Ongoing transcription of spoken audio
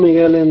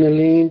Miguel and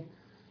Aline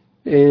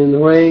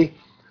and Ray.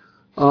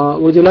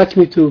 Would you like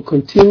me to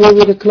continue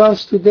with the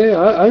class today?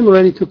 I'm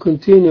ready to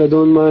continue. I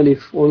don't mind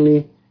if only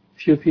a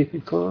few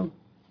people come.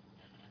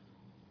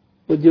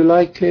 Would you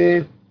like?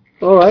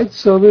 All right,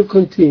 so we'll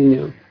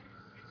continue.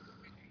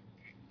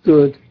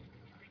 Good.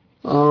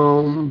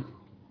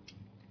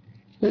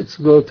 Let's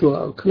go to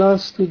our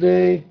class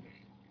today.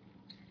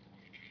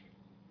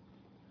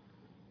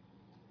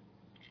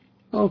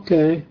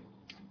 Okay.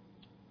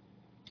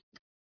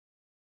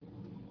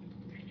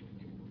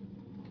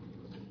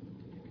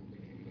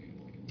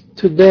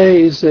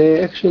 Today is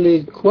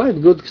actually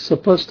quite good,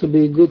 supposed to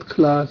be a good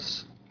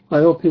class. I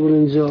hope you will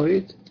enjoy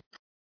it.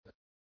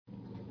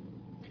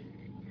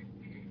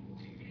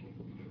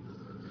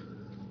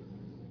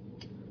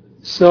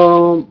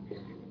 So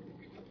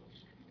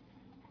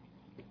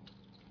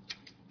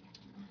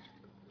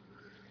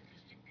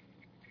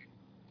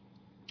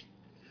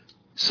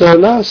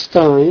last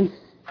time,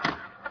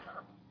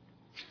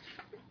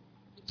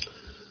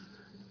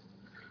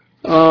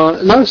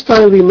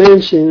 we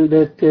mentioned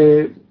that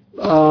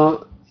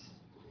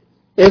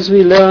as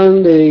we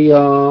learn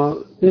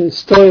the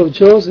story of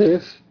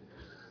Joseph,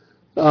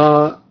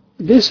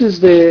 this is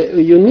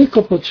the unique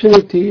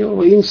opportunity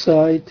or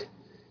insight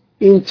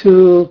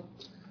into,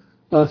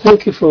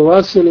 thank you for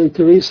Russell and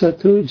Teresa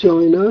to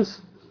join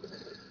us.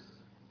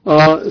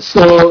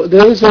 So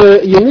there is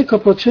a unique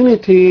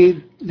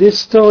opportunity, this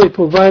story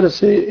provides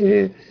us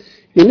a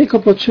unique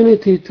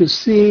opportunity to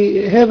see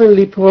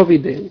heavenly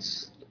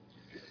providence.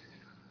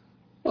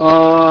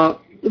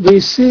 We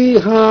see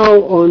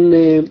how on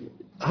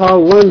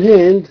one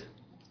hand,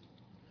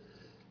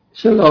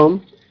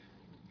 Shalom,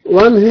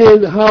 one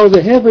hand how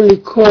the heavenly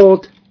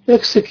court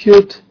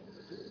execute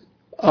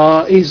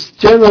his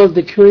general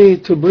decree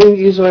to bring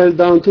Israel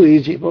down to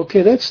Egypt.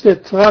 Okay, that's the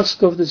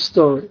thrust of the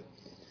story.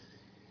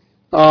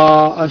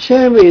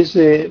 Hashem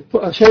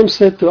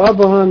said to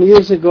Abraham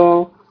years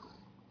ago,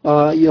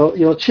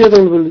 your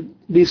children will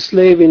be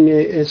slave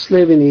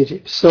in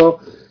Egypt. So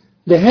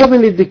the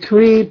heavenly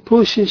decree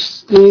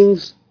pushes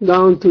things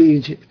down to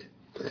Egypt.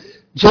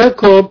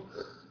 Jacob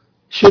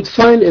should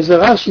find, as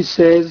Rashi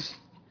says,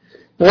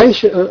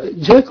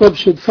 Jacob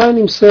should find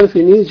himself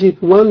in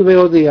Egypt one way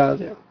or the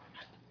other,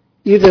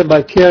 either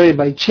by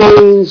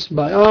chains,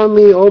 by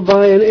army, or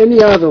by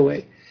any other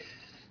way.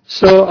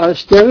 So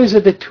there is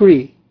a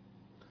decree.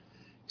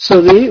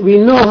 So we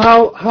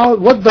know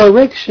what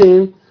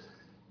direction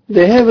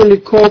the heavenly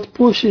court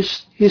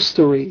pushes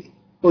history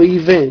or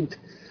event.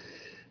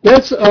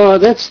 That's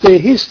the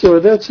history.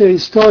 That's a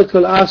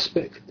historical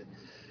aspect.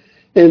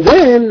 And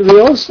then we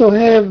also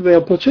have the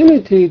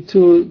opportunity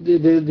to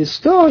the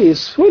story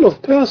is full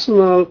of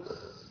personal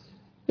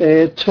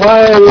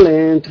trial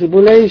and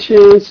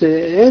tribulations,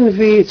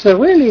 envy. It's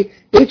really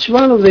each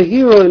one of the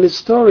hero in the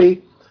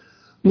story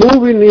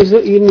moving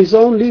in his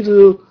own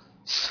little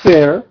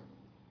sphere,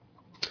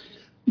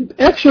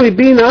 actually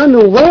being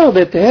unaware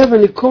that the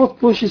heavenly court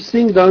pushes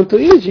things down to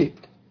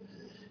Egypt.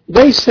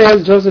 They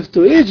sell Joseph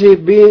to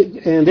Egypt,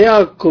 and they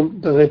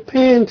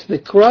repent, they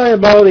cry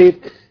about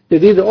it, they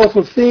did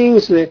awful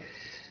things,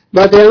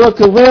 but they are not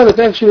aware that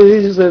actually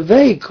this is a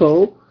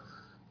vehicle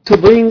to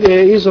bring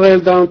Israel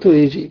down to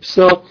Egypt.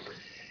 So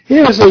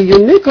here is a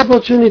unique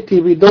opportunity.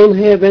 We don't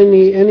have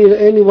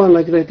anyone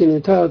like that in the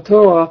entire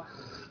Torah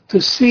to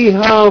see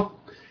how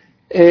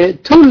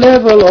two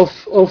levels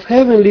of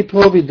heavenly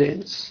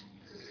providence.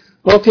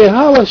 Okay,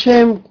 how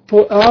Hashem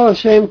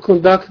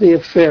conduct the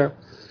affair.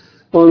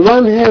 On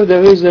one hand,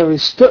 there is a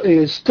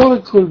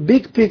historical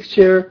big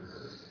picture.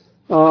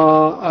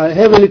 A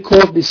heavenly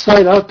court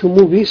decide how to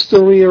move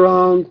history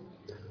around,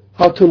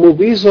 how to move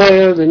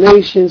Israel, the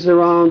nations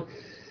around,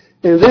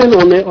 and then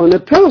on a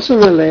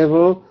personal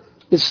level,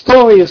 the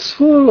story is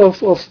full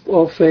of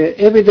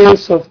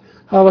evidence of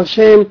how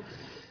Hashem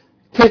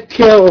take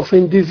care of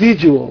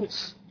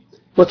individuals,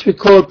 what we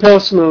call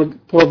personal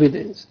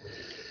providence.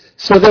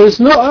 So there is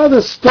no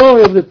other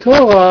story of the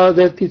Torah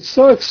that it's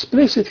so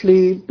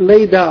explicitly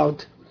laid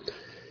out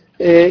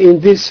in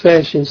this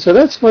fashion. So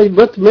that's what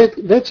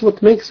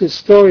makes the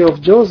story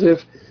of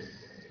Joseph,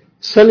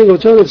 selling of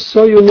Joseph,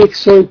 so unique,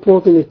 so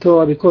important in the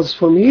Torah, because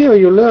from here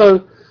you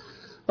learn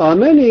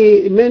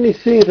many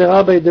things the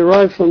Rabbi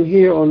derived from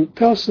here on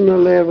personal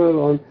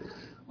level,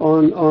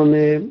 on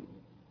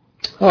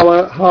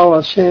how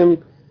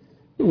Hashem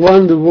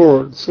won the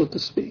world, so to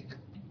speak.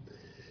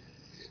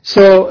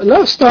 So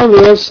last time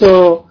we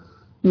also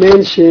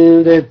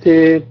mentioned that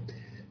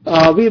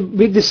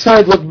we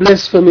decide what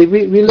blasphemy.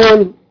 We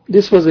learned,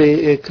 this was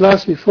a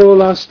class before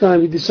last time.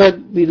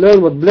 We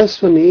learned what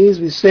blasphemy is.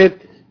 We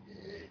said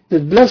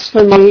that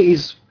blasphemy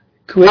is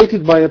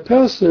created by a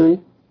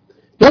person,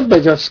 not by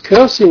just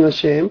cursing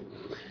Hashem,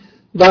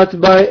 but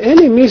by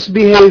any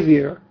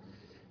misbehavior.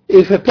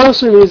 If a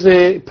person is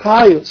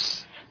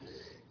pious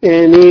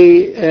and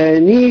he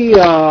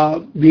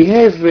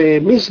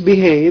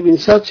misbehave in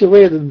such a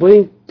way that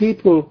bring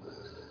people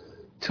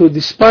to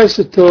despise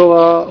the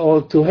Torah,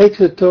 or to hate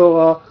the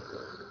Torah,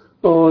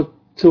 or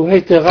to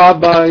hate the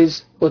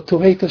rabbis, or to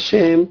hate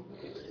Hashem,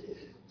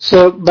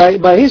 So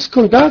by his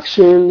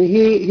conduction,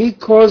 he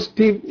caused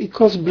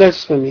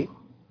blasphemy.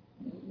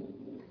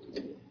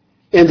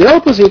 And the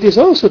opposite is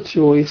also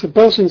true. If a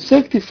person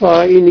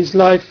sanctifies in his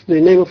life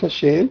the name of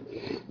Hashem,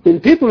 when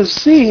people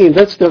see him,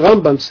 that's the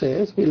Rambam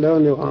says, we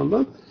learn the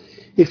Rambam,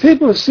 if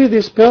people see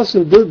this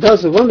person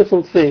does a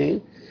wonderful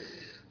thing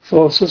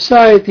for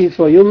society,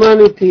 for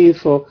humanity,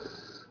 for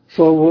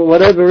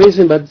whatever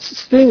reason, but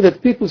thing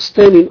that people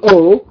stand in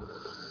awe,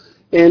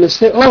 and they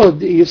say, oh,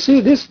 you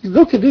see this,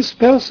 look at this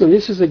person,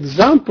 this is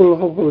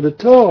example of the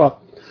Torah,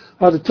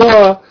 how the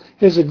Torah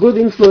has a good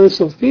influence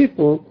of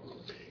people,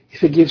 if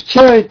he gives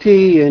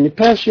charity and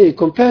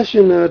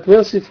compassionate,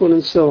 merciful,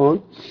 and so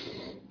on.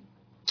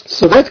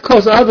 So that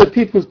causes other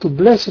people to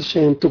bless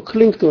Hashem, to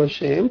cling to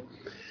Hashem,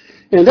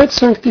 and that's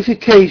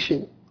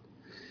sanctification.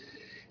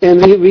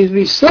 And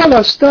we saw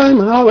last time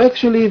how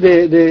actually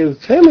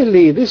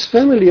this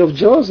family of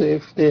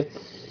Joseph,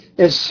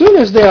 as soon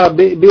as they are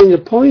being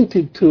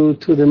appointed to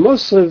the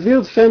most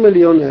revered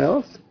family on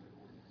earth,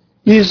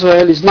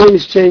 Israel, his name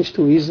is changed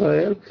to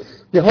Israel,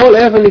 the whole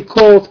heavenly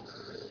court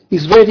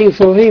is waiting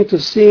for him to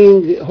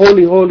sing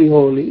holy, holy,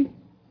 holy,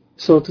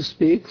 so to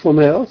speak, from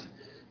earth.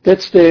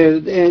 That's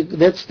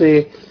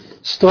the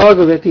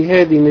struggle that he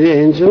had in the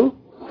angel.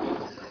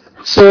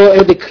 So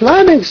at the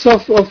climax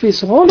of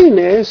his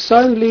holiness,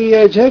 suddenly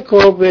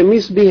Jacob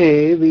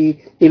misbehaved.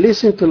 He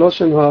listened to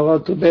Lashon Hara,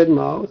 to bad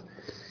mouth.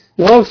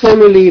 The whole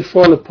family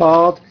fall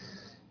apart.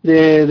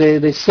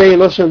 They say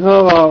Lashon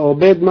Hara or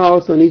bad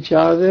mouth on each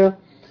other.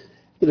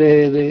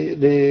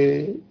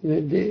 They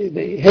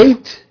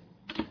hate.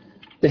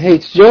 They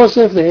hate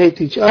Joseph. They hate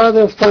each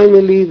other.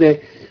 Finally,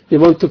 they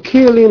want to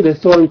kill him. They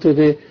throw him to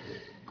the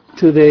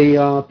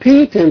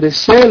pit and they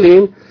sell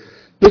him,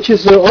 which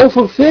is an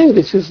awful thing.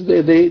 This is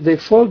they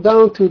fall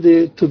down to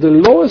the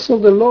lowest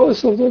of the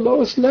lowest of the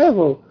lowest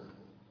level.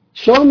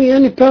 Show me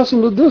any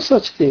person who do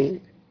such thing,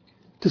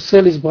 to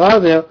sell his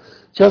brother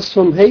just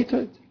from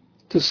hatred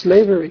to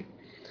slavery.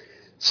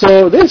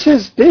 So this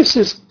is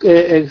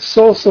a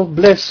source of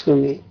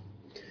blasphemy,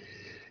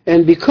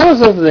 and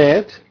because of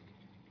that,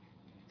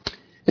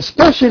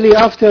 especially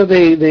after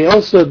they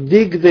also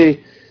dig the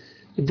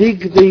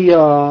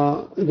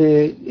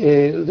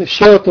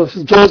shirt of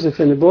Joseph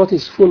and brought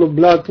it full of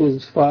blood to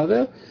his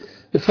father.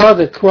 The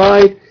father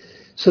cried,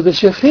 so the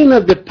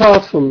Shekhinah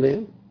depart from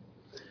them.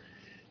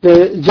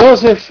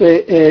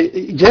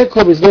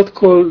 Jacob is not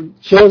called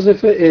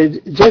Joseph.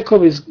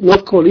 Jacob is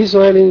not called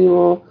Israel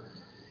anymore.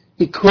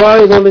 He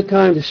cried all the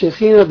time. The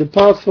Shekhinah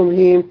depart from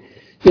him.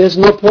 He has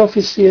no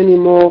prophecy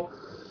anymore.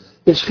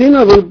 The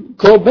Shekhinah will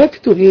go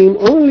back to him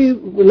only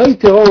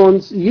later on,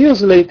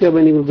 years later,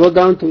 when he will go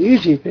down to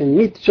Egypt and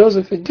meet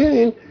Joseph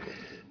again.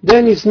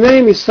 Then his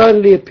name is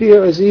suddenly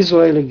appear as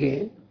Israel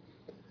again.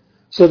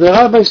 So the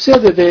rabbi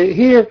said that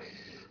here,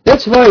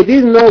 that's why he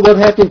didn't know what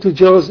happened to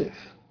Joseph.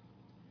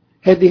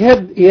 Had he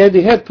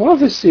had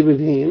prophecy with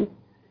him,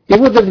 he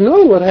would have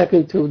known what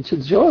happened to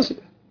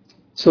Joseph,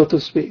 so to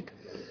speak.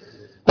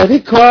 But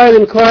he cried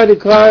and cried and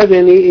cried,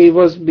 and he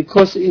was,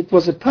 because it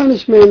was a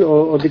punishment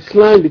or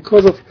decline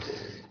because of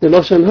the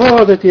Lashon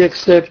Hara that he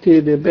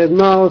accepted, the bad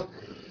mouth,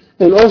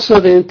 and also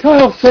the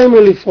entire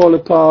family fall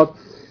apart.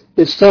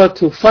 They start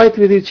to fight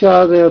with each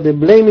other, they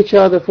blame each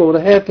other for what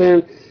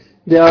happened,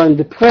 they are in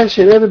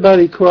depression,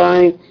 everybody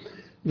crying,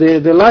 their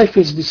life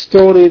is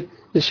distorted,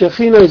 the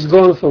Shekhinah is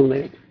gone from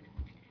them.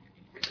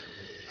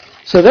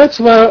 So that's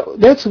why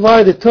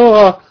the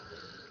Torah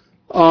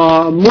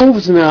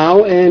moves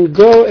now and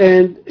go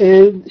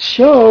and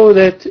show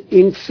that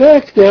in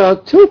fact there are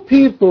two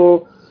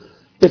people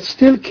that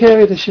still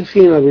carry the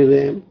Shekhinah with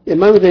them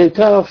among the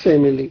entire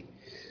family.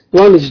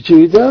 One is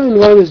Judah and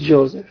one is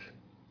Joseph.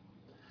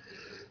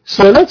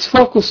 So let's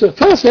focus.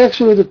 First,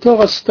 actually, the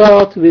Torah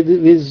starts with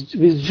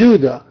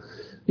Judah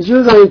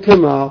and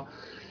Tamar.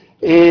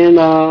 And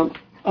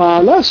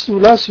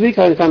last week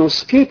I kind of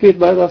skipped it,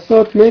 but I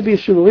thought maybe you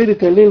should read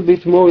it a little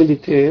bit more in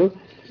detail,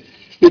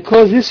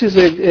 because this is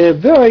a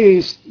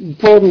very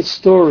important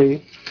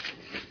story,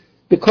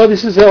 because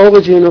this is the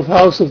origin of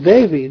House of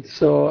David,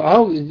 so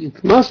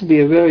it must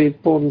be a very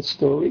important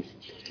story.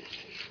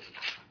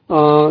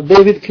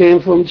 David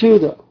came from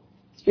Judah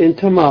and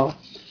Tamar.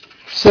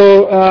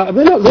 So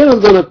we're not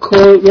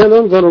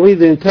going to read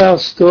the entire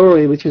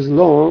story, which is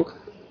long.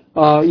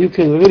 You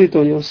can read it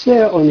on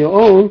your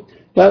own.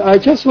 But I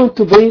just want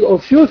to bring a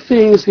few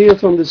things here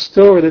from the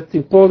story that's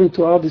important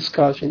to our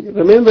discussion.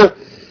 Remember,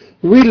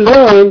 we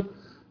learn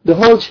the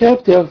whole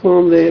chapter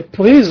from the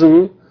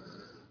prism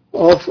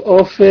of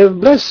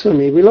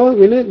blasphemy. We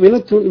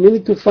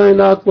need to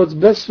find out what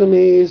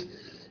blasphemy is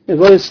and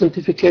what is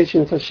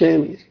sanctification of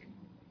Hashem is.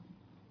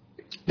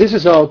 This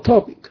is our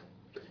topic.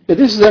 And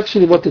this is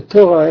actually what the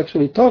Torah is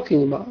actually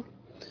talking about.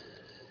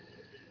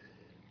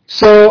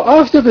 So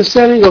after the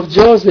selling of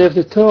Joseph,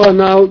 the Torah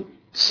now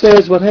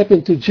says what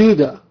happened to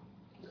Judah.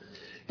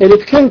 And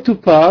it came to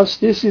pass,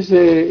 this is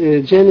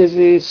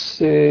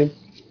Genesis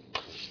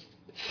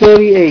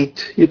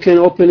 38. You can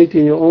open it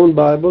in your own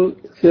Bible,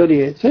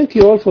 38. Thank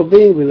you all for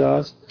being with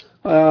us.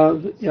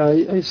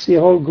 I see a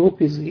whole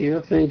group is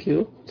here. Thank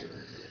you.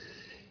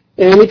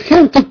 And it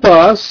came to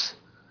pass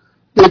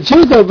that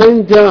Judah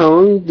went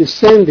down,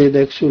 descended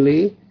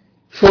actually,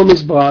 from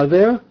his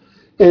brother,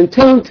 and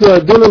turned to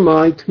a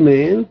Adullamite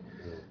man,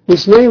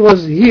 whose name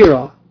was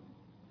Hira.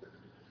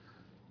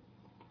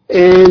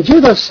 And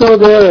Judah saw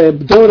there a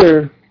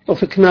daughter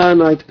of a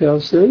Canaanite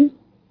person,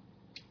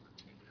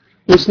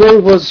 whose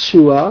name was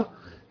Shua,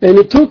 and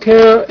he took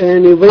her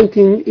and he went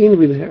in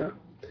with her.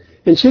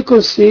 And she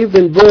conceived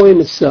and bore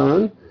him a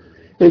son,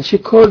 and she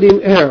called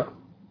him Er.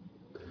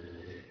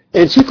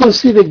 And she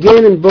conceived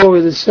again and bore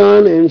a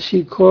son, and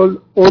she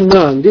called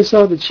Onan. These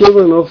are the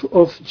children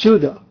of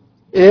Judah,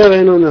 Er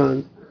and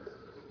Onan,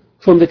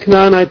 from the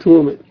Canaanite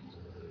woman.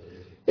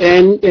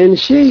 And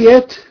she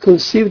yet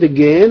conceived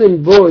again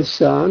and bore a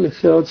son, a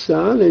third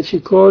son, and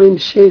she called him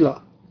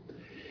Shelah.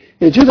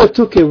 And Judah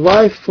took a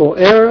wife for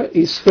Er,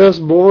 his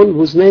firstborn,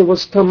 whose name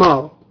was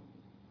Tamar.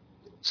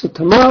 So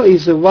Tamar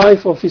is the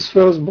wife of his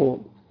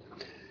firstborn.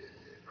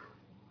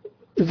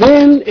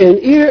 Then, and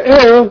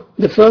Er,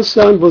 the first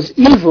son, was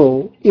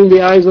evil in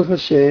the eyes of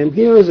Hashem.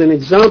 Here is an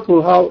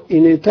example how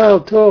in the entire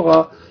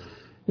Torah,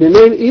 the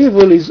name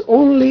evil is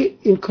only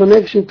in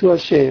connection to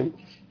Hashem.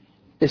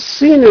 A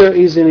sinner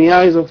is in the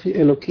eyes of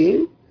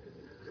Elohim.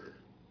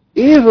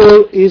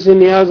 Evil is in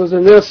the eyes of the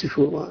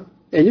merciful one.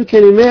 And you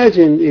can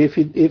imagine if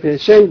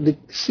Hashem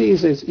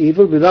sees as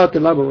evil without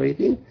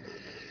elaborating.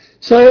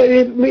 So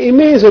it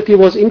means that he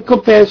was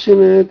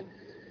incompassionate,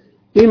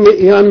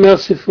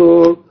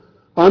 unmerciful,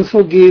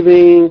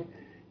 unforgiving.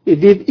 He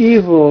did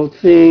evil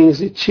things.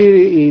 He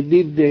cheated. He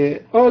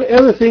did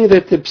everything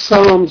that the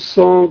Psalm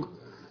song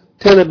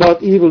tell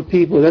about evil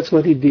people. That's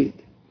what he did,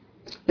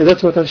 and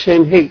that's what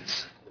Hashem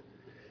hates.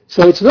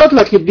 So it's not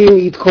like he didn't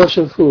eat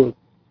kosher food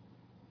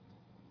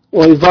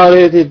or he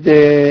violated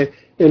a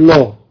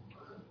law.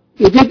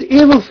 He did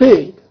evil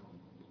things.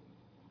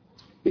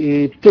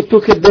 He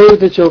took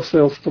advantage of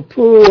the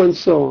poor and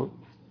so on.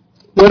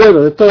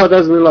 Whatever, the Torah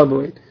doesn't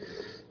elaborate.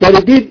 But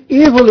he did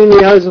evil in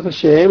the eyes of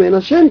Hashem, and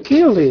Hashem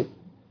killed him.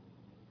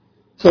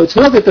 So it's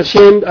not that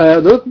Hashem,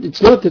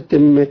 it's not that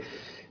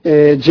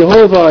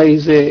Jehovah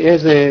has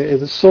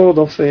a sword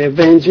of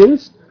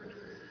vengeance,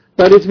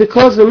 but it's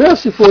because the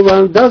merciful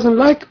one doesn't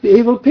like the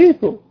evil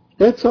people.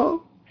 That's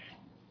all.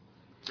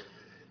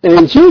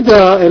 And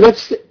Judah, and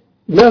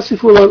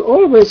merciful one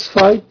always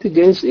fight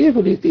against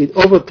evil. It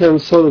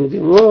overturns Sodom and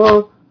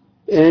Gomorrah,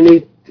 and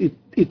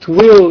it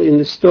will, in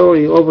the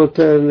story,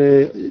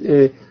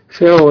 overturn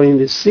Pharaoh in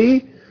the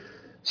sea.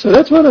 So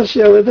that's what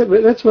Hashem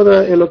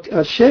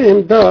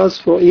does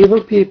for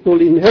evil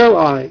people in her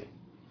eye.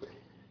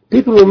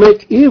 People who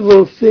make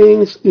evil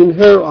things in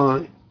her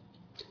eye.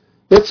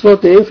 That's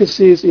what the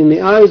emphasis in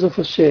the eyes of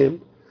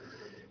Hashem.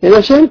 And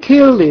Hashem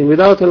killed him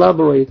without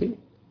elaborating.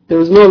 There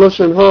is no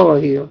Lashon Hara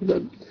here.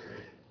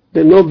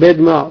 There's no bad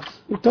mouth.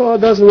 The Torah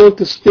doesn't want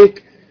to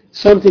speak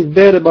something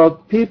bad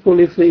about people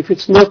if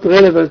it's not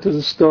relevant to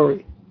the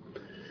story.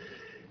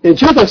 And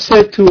Judah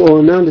said to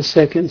Onan, the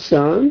second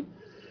son,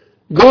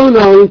 "Go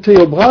now into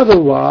your brother's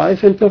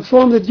wife and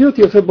perform the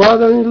duty of a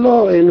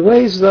brother-in-law and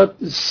raise that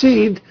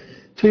seed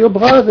to your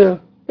brother."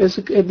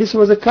 This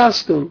was a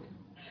custom.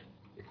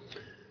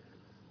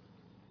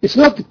 It's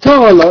not the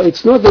Torah law.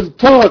 It's not the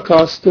Torah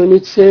custom.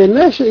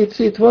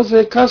 It was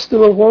a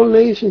custom of all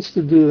nations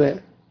to do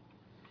that.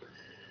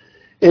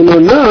 And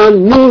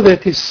Onan knew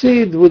that his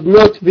seed would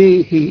not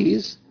be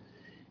his,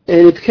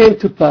 and it came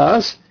to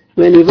pass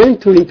when he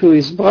went into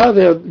his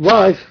brother's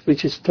wife,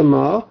 which is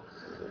Tamar,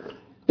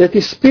 that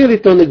he spilled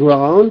it on the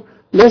ground,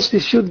 lest he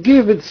should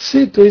give the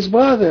seed to his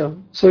brother.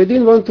 So he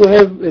didn't want to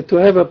have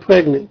her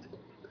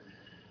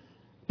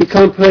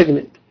become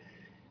pregnant.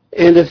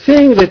 And the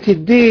thing that he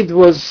did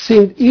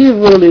seemed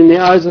evil in the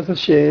eyes of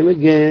Hashem.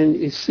 Again,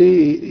 you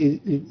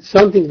see,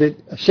 something that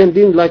Hashem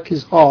didn't like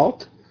his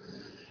heart,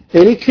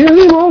 and he killed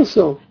him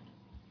also.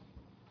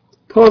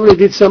 Probably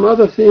did some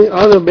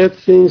other bad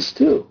things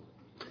too.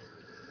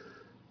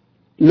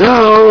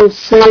 Now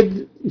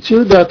said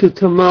Judah to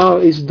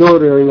Tamar, his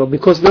daughter-in-law,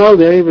 because now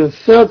they have a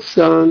third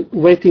son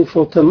waiting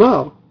for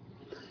Tamar.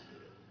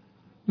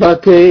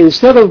 But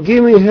instead of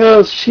giving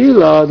her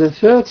Shelah, the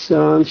third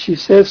son, he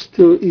says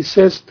to his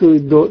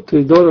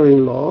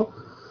daughter-in-law,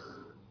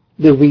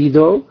 the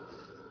widow,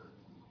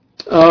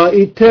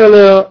 he tell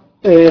her,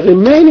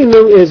 remaining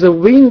as the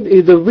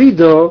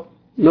widow,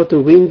 not a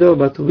window,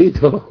 but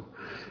widow,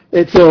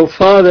 at your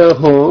father's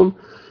home,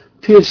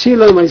 till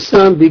Shelah my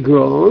son be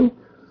grown.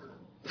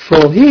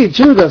 For he,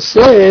 Judah,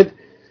 said,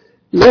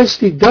 lest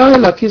he die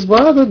like his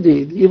brother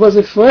did. He was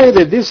afraid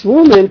that this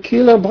woman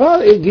kill her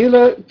brother,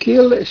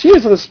 she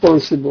is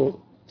responsible.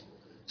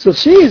 So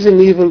she is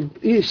an evil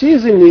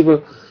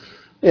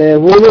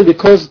woman,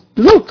 because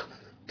look,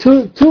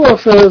 two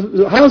of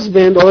her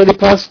husbands already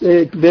passed,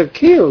 they're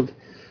killed.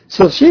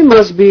 So she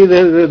must be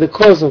the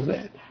cause of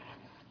that.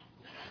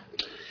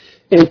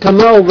 And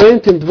Tamar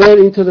went and dwelt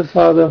into the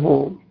father's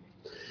home.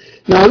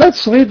 Now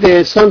let's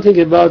read something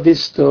about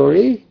this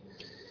story.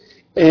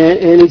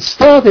 And it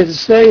started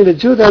saying that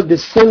Judah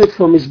descended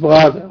from his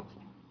brother.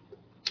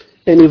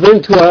 And he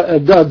went to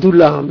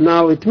Adullam.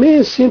 Now it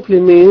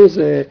simply means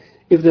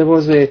if there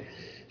was a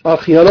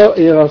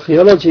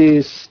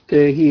archaeologist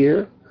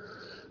here,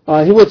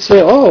 he would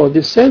say, oh,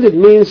 descended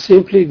means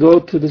simply go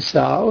to the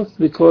south,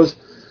 because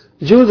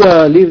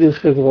Judah lived in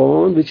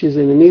Hebron, which is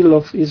in the middle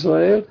of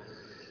Israel.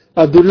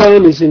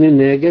 Adullam is in the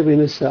Negev, in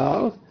the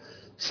south.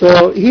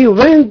 So he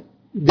went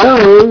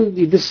down,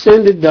 he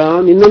descended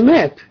down in the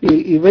map.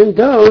 He went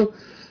down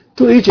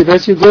to Egypt,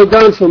 as you go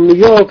down from New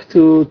York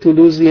to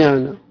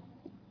Louisiana.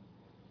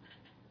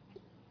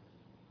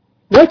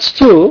 That's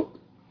true,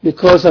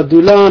 because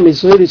Adullam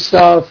is really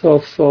south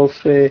of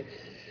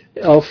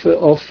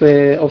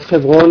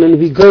Hebron, and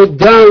we go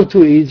down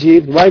to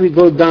Egypt. Why we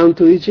go down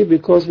to Egypt?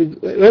 Because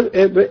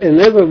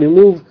whenever we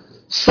move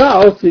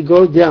south, we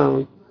go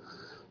down,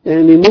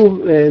 and we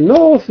move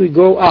north, we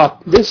go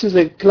up. This is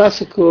a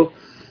classical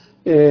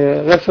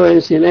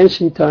reference. In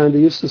ancient time. They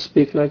used to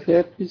speak like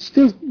that. We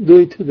still do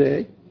it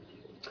today.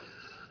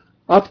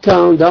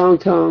 Uptown,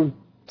 downtown.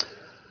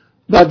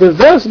 But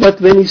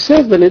when he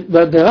said,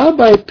 but the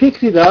rabbi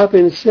picked it up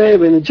and said,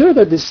 when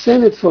Judah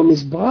descended from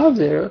his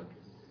brother,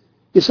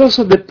 he's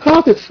also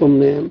departed from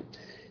them.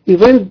 He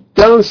went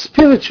down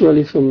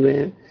spiritually from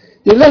them.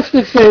 He left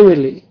the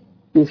family,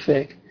 in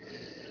fact.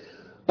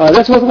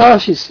 That's what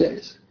Rashi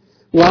says.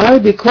 Why?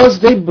 Because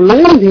they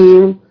blamed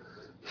him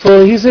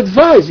for his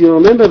advice. You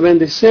remember when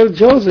they sold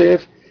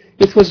Joseph,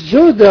 it was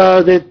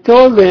Judah that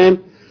told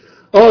them,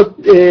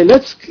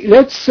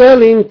 let's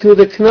sell him to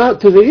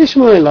the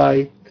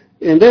Ishmaelite,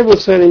 and they will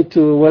sell him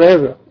to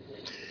whatever.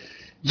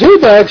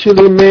 Judah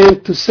actually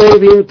meant to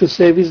save him, to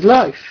save his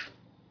life,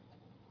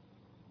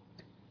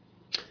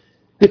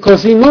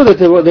 because he knew that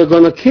they're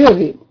going to kill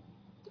him.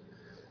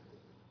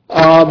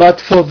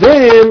 But for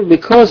them,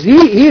 because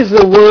he is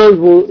the one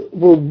who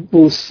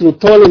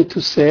told him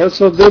to sell,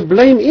 so they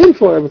blame him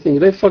for everything.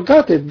 They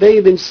forgot it. They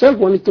themselves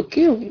wanted to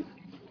kill him.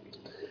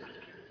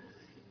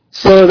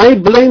 So they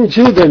blame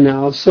Judah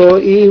now. So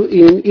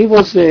he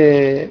was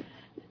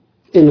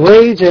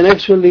enraged and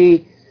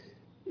actually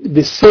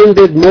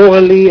descended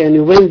morally, and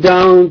he went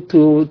down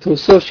to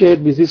associate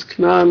with this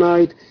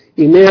Canaanite.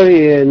 He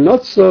married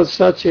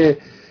such a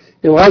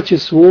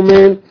righteous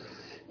woman,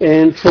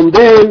 and from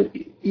then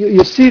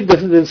you see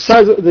the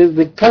size,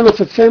 the kind of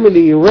a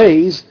family he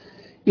raised,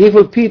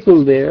 evil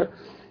people there,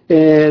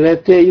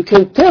 that you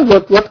can tell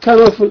what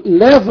kind of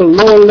level,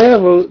 low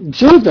level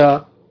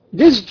Judah,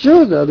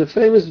 the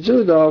famous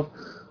Judah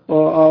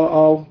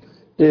of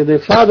the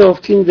father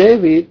of King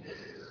David,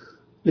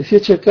 the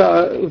future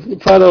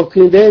father of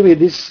King David,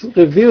 this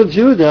revealed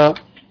Judah,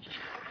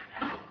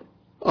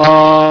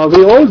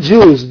 we're all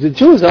Jews. The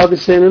Jews are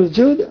descendants of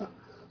Judah.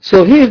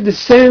 So he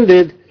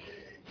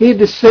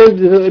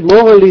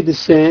morally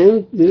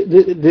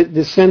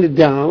descended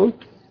down,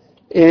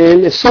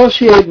 and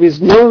associate with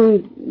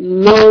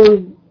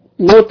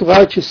not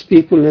righteous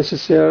people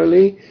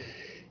necessarily,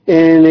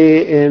 and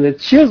the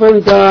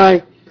children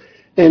die,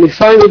 and he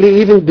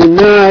finally even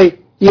deny,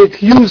 he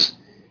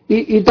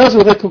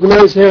doesn't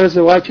recognize her as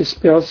a righteous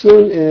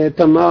person,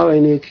 Tamar,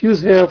 and he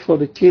accused her for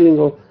the killing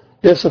or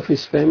death of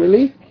his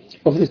family,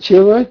 of the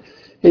children,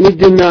 and he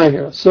denied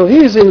her. So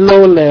he is in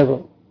low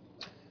level.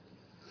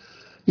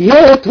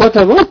 Yet,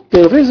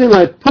 the reason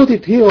I put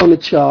it here on the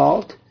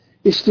chart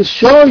is to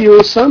show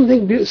you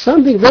something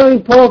very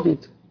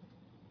important.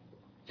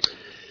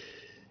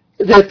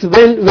 That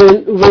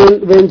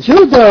when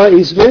Judah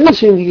is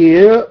mentioned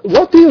here,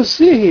 what do you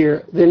see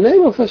here? The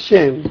name of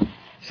Hashem,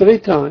 3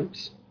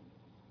 times.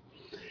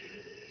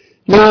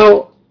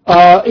 Now,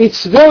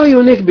 it's very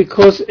unique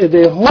because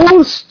the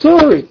whole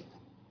story,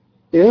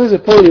 here is a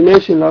point you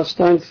mentioned last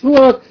time,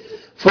 throughout,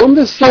 from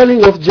the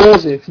selling of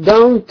Joseph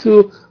down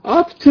to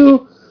up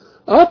to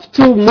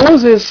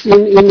Moses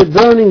in the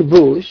burning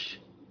bush.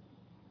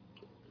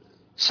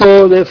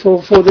 So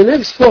therefore, for the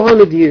next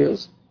 400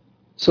 years,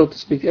 so to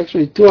speak,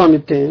 actually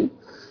 210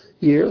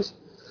 years.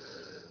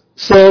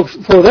 So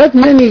for that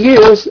many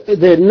years,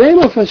 the name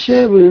of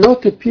Hashem will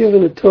not appear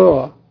in the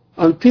Torah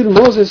until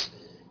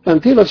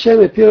Hashem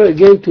appeared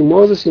again to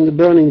Moses in the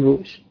burning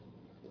bush.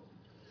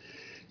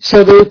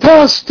 So the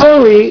entire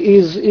story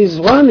is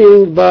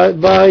running by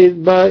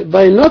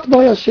not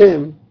by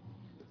Hashem.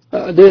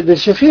 The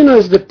Shekhinah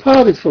is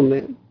departed from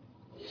them.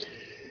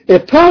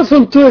 Apart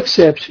from 2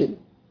 exceptions.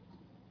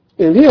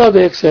 And here are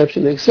the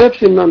exceptions.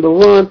 Exception number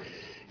 1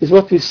 is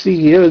what we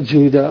see here,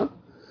 Judah,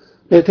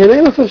 that the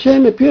name of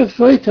Hashem appeared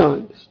 3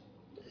 times.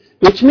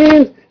 Which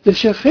means the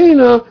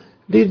Shekhinah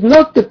did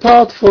not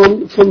depart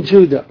from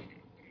Judah.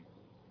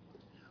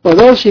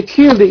 Although she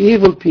killed the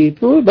evil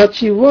people, but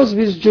she was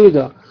with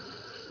Judah.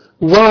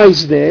 Why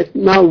is that?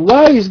 Now,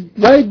 why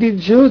did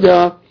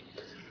Judah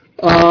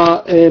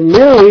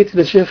merit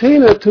the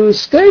Shekhinah to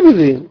stay with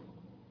him?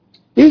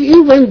 He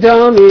went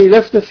down, he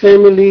left the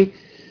family,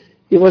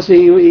 he was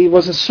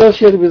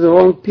associated with the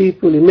wrong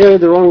people, he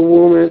married the wrong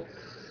woman.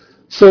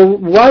 So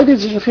why did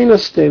the Shekhinah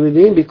stay with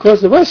him?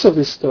 Because the rest of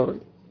the story.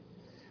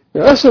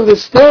 The rest of the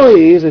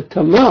story is that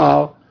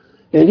Tamar,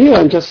 and here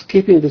I'm just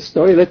keeping the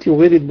story, let you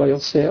read it by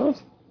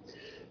yourself.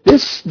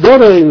 This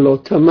daughter-in-law,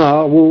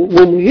 Tamar,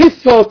 whom he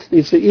thought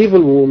is an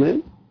evil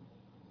woman,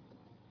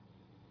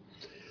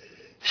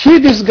 She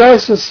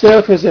disguised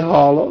herself as a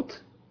harlot,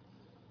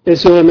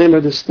 as you remember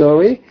the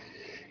story,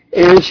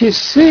 and she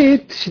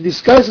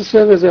disguised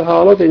herself as a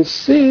harlot and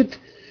sit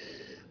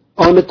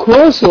on the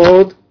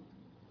crossroad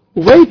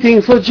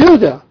waiting for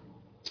Judah.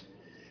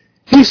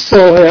 He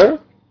saw her,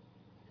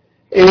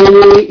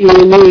 and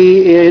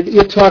he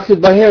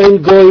attracted by her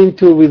and going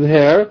to with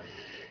her,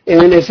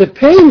 and as a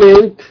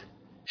payment,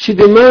 she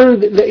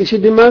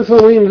demanded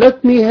from him,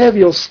 let me have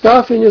your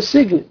staff and your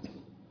signet,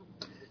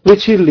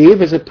 which he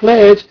leave as a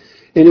pledge,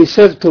 and he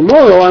said,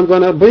 tomorrow I'm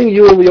going to bring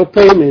you your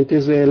payment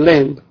as a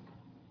lamb.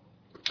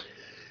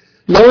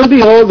 Lo and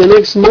behold, the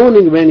next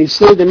morning when he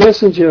sent the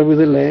messenger with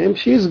the lamb,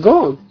 she's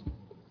gone.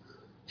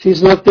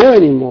 She's not there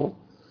anymore.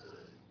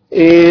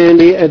 And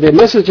the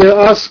messenger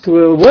asked,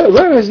 well,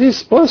 where is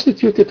this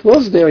prostitute that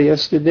was there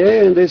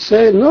yesterday? And they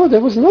said, no, there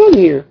was none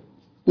here.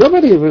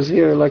 Nobody was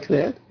here like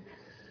that.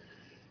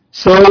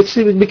 So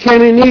it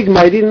became an enigma.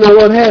 I didn't know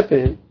what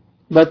happened.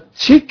 But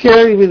she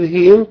carried with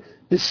him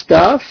the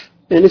staff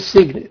and the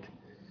signet.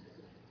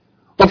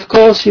 Of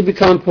course, she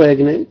became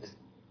pregnant.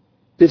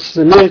 This is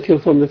a miracle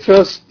from the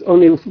first,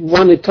 only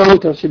one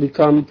encounter she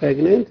became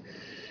pregnant.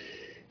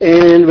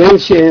 And when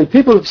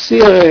people see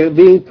her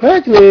being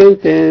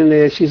pregnant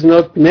and she's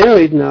not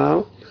married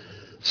now,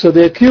 so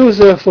they accuse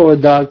her for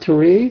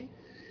adultery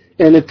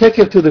and they take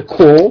her to the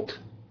court.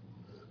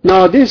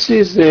 Now this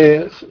is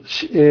a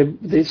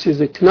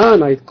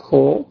Canaanite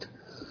court,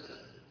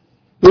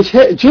 which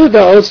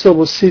Judah also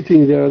was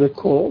sitting there at the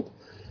court,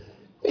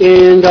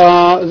 and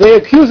they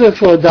accuse her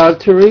for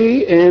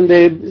adultery and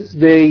they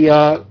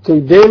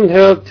condemned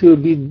her to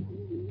be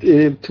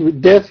to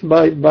death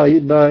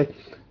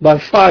by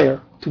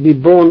fire, to be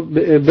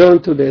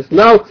burned to death.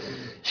 Now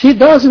she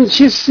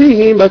see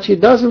him, but she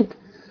doesn't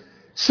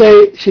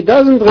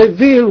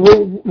reveal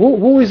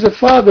who is the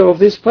father of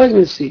this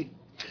pregnancy.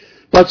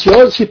 But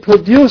she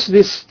produced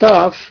this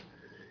stuff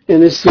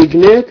in a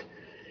signet,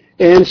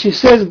 and she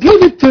says,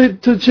 give it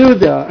to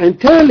Judah and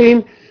tell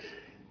him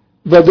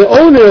that the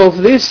owner of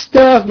this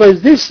stuff, by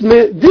this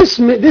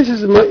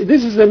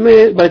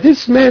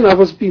man I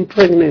was being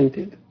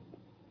impregnated.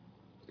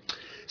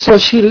 So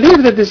she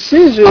left the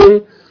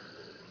decision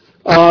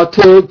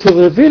to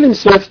reveal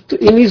himself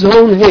in his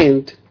own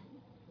hand.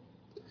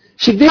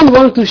 She didn't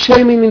want to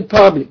shame him in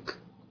public.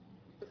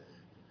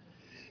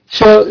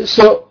 So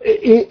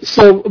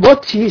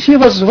what she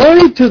was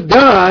ready to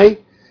die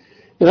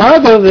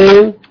rather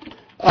than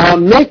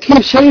make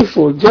him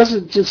shameful,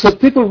 just so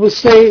people would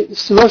say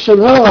lashon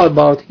hara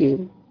about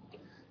him,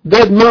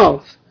 bad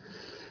mouth.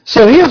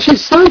 So here she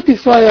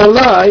sanctified her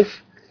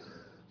life,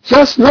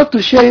 just not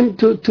to shame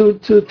to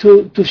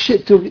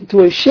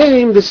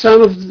shame the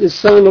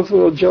son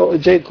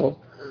of Jacob.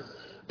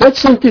 That's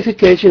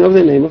sanctification of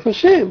the name of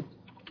Hashem.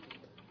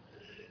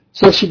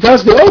 So she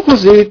does the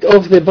opposite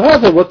of the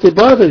brother, what the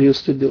brother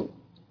used to do.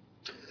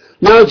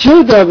 Now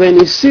Judah, when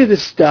he sees the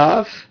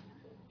stuff,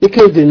 he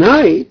can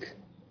deny it.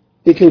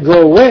 He can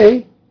go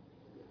away,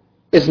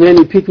 as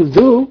many people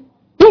do.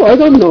 No, I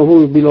don't know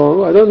who it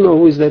belongs. I don't know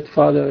who is that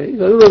father is.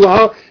 I don't know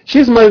how.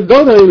 She's my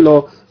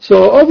daughter-in-law,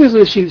 so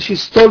obviously she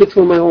stole it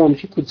from my home,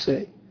 she could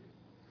say.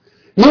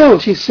 No,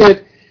 she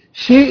said,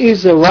 she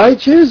is a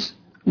righteous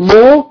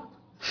more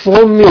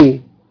from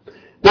me.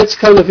 That's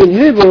kind of in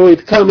Hebrew.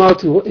 It come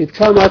out.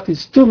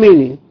 It's two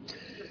meaning.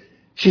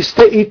 He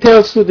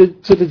tells to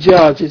the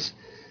judges,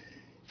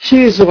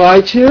 she is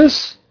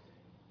righteous,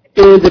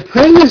 and the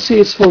pregnancy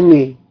is for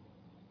me.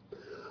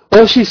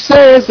 Or she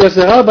says, as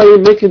the rabbi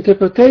make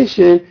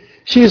interpretation,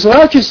 she is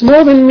righteous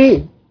more than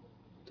me.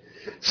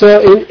 So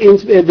at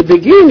the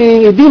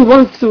beginning, he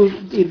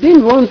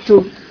didn't want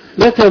to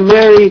let her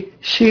marry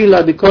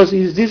Sheila because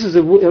this is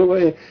a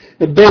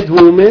bad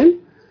woman.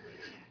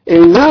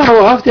 And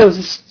now, after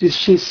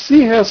she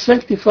see her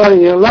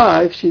sanctifying her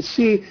life,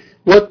 you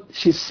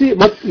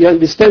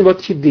understand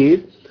what she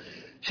did.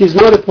 She's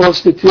not a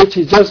prostitute.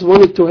 She just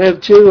wanted to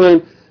have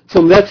children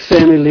from that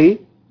family.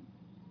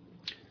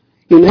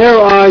 In her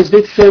eyes,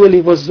 that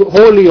family was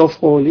holy of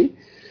holy,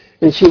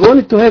 and she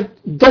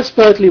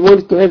desperately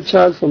wanted to have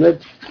child from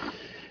that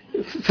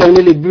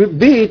family.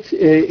 Be it,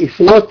 if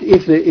not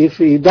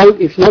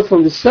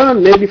from the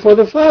son, maybe for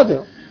the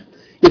father.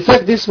 In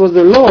fact, this was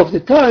the law of the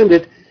time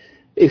that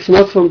if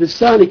not from the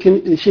son,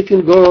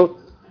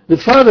 the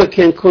father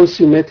can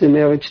consummate the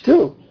marriage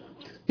too,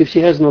 if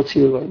she has no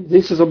children.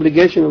 This is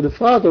obligation of the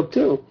father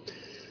too.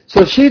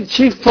 So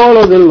she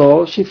followed the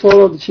law. She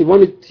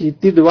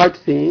did the right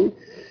thing.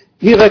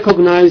 He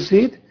recognized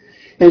it,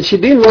 and she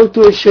didn't want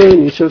to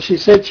shame him. So she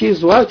said,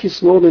 she's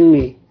righteous more than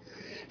me.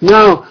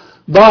 Now,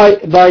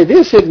 by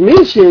this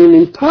admission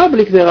in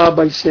public, the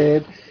rabbi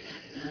said,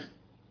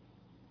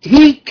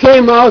 he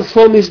came out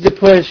from his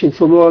depression,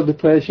 from moral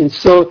depression.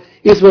 So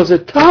it was a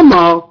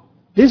Tamar,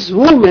 this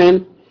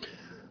woman,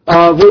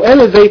 who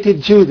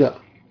elevated Judah.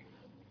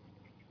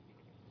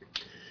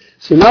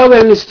 So now we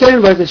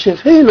understand why the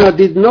Shekhinah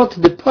did not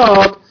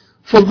depart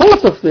from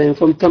both of them,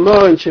 from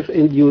Tamar and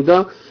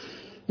Judah.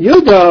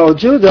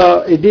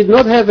 Judah, it did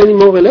not have any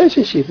more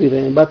relationship with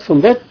them, but from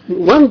that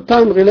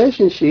one-time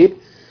relationship,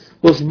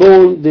 was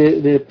born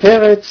the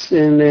Peretz,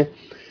 and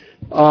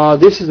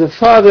this is the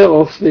father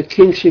of the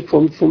kingship.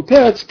 From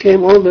Peretz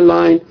came all the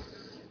line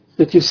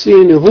that you see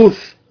in the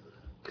Ruth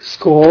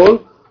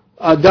scroll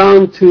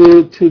down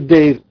to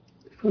David,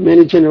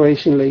 many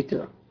generations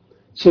later.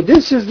 So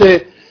this is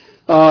the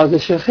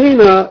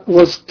Shekhinah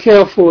was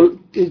careful.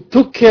 He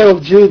took care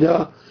of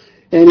Judah,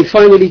 and he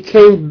finally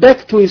came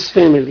back to his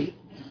family.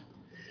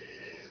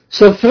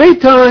 So three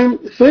times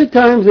the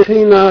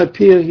Shekhinah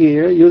appear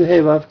here. Yud Hey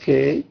Vav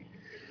Kei.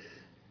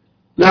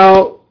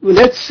 Now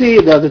let's see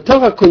that the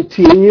Torah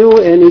continue,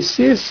 and it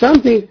says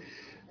somebody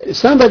who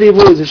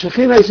the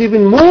Shekhinah is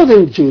even more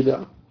than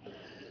Judah.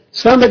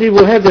 Somebody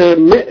who had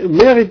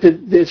married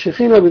the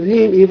Shekhinah with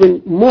him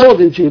even more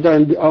than Judah,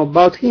 and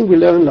about him we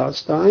learned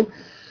last time.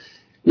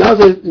 Now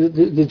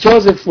the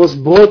Joseph was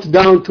brought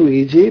down to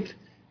Egypt.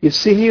 You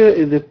see here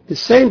the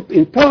same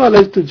in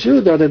parallel to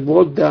Judah that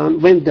went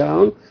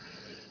down.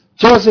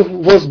 Joseph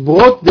was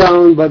brought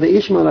down by the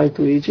Ishmaelite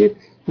to Egypt.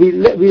 We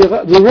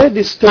read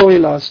this story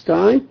last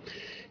time,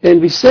 and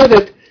we said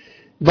that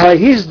by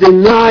his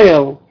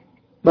denying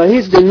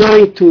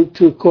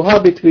to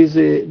cohabit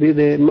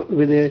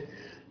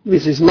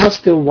with his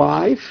master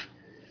wife,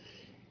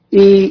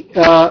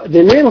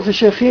 the name of the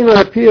Shekhinah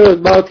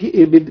appeared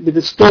with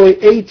the story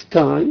 8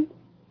 times.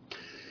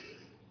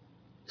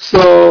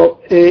 So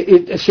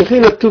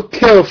Shekhinah took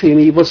care of him.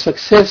 He was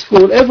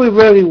successful.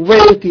 Everywhere he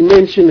went, he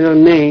mentioned her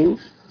name.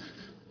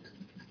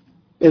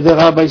 The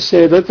rabbi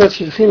said that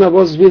Shekhinah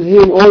was with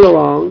him all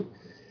around.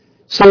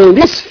 So in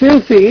this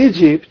filthy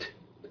Egypt,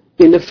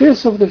 in the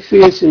filth of the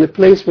fields, in the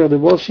place where they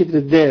worship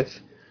the dead,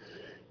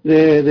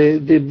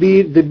 they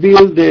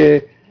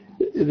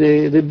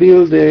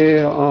build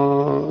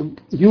a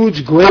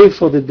huge grave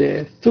for the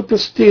dead,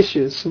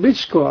 superstitious,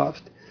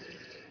 witchcraft,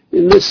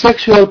 in the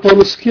sexual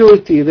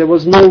promiscuity. There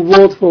was no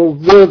word for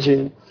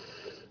virgin.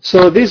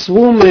 So this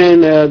woman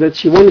that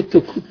she wanted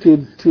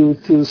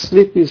to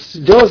sleep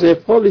with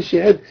Joseph, probably she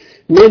had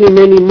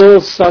many more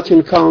such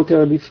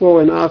encounters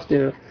before and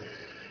after.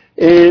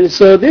 And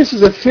so this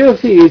is a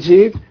filthy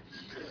Egypt,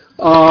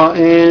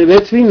 and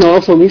that we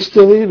know from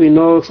history, we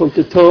know from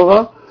the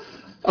Torah.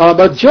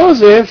 But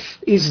Joseph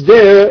is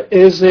there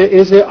as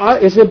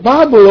a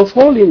bubble of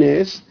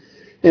holiness,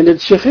 and the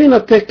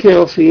Shekhinah take care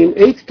of him.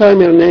 8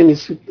 times her name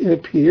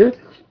appeared.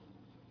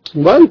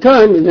 One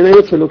time the name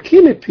of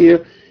Elohim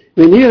appeared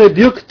when he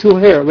rebuked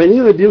her.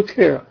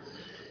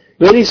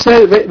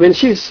 When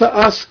she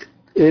asked,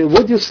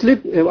 would you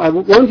sleep? I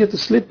want you to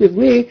sleep with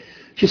me.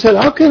 She said,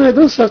 how can I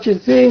do such a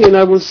thing? And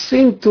I will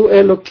sing to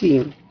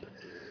Elohim.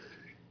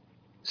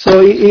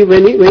 So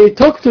when he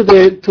talked to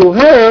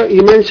her,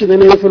 he mentioned the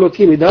name of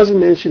Elohim. He doesn't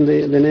mention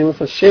the name of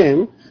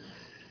Hashem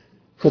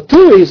for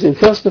 2 reasons.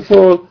 First of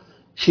all,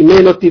 she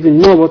may not even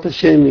know what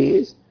Hashem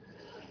is.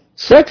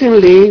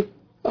 Secondly,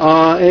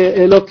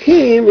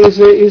 Elohim is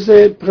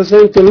a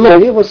present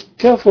alone. He was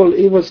careful.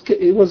 He was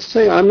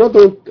saying, I'm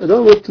doing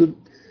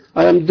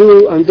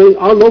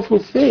unlawful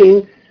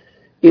thing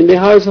in the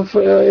house of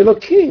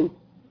Elohim.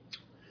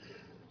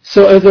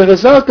 So as a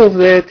result of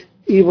that,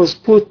 he was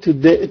put to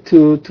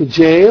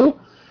jail.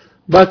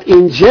 But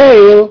in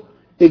jail,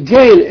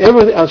 again,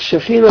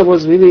 Shekhinah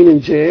was living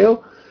in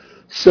jail.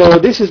 So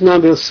this is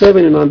number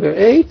 7 and number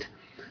 8.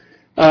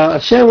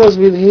 Hashem was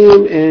with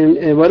him,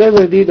 and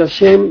whatever he did,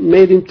 Hashem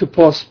made him to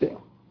prosper.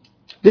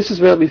 This is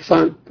where we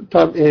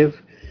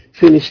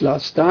finished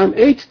last time.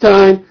 8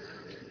 times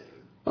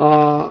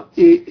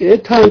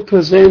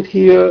present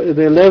here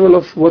the level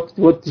of what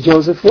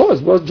Joseph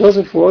was. What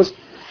Joseph was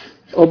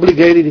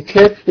obligated, he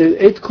kept the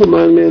 8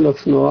 commandments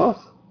of Noah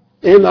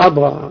and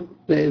Abraham,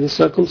 the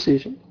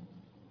circumcision.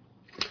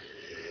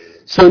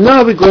 So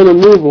now we're going to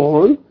move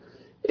on,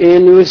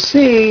 and we'll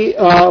see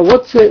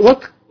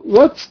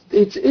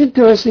it's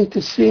interesting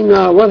to see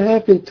now what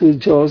happened to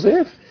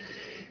Joseph,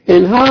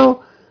 and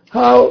how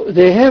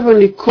the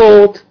heavenly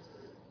court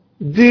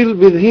deal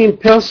with him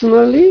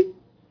personally,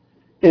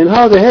 and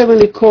how the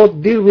heavenly court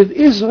deal with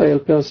Israel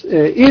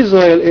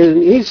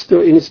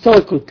in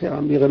historical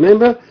terms. You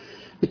remember,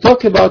 we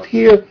talk about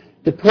here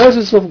the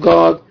presence of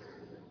God,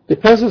 the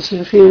presence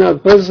of Shekhinah, the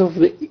presence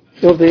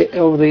of the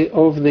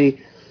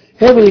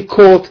heavenly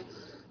court,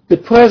 the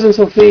presence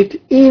of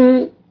it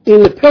in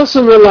the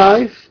personal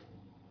life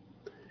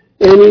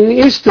and in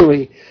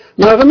history.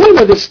 Now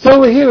remember, the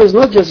story here is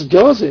not just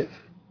Joseph;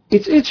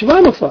 it's each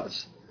one of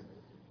us.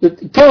 The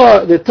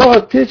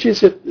Torah teaches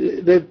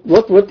that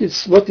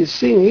what is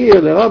seen here.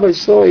 The rabbi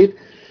saw it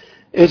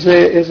as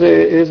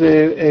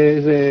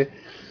a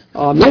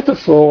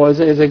metaphor, as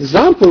an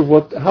example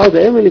of how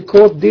the heavenly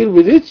court deal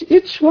with each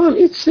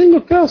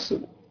single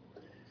person.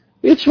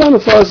 Each one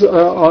of us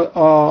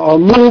are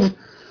moved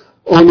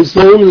on his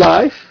own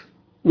life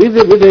with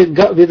a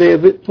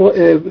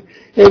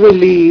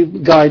heavenly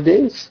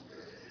guidance,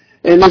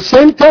 and at the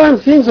same time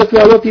things that we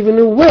are not even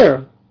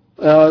aware.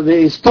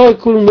 The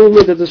historical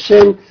movement that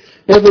Hashem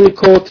heavenly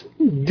court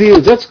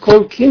deals, that's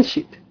called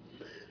kinship.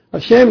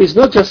 Hashem is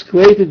not just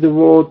created the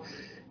world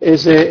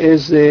as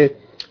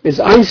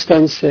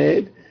Einstein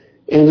said,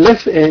 and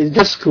left and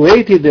just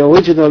created the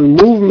original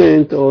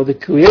movement or the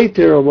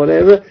creator or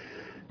whatever.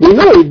 We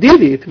know he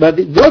did it, but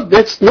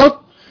that's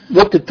not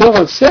what the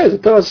Torah says. The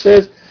Torah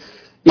says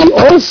he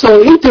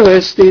also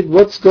interested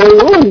what's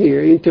going on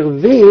here,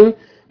 intervene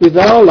with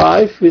our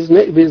life, with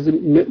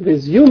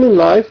human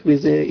life,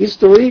 with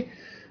history.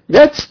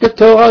 That's the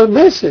Torah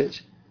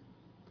message.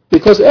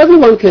 Because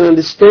everyone can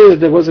understand that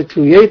there was a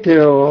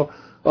creator, or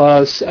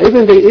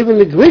even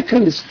the Greek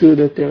understood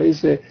that there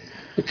is a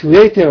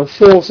creator, a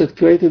force that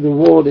created the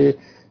world,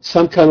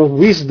 some kind of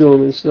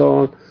wisdom and so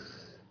on.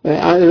 We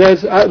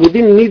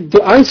didn't need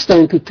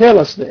Einstein to tell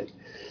us that.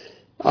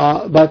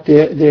 But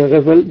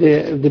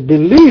the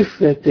belief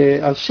that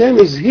Hashem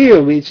is here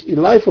in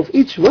the life of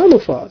each one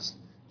of us,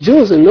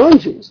 Jews and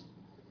non-Jews,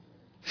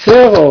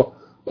 Pharaoh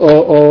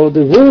or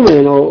the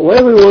woman or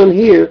everyone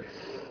here,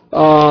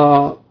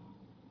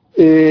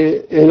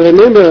 and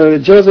remember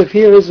Joseph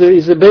here is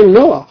a Ben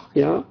Noach,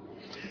 yeah.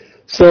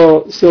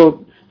 So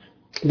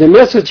the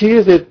message here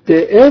is that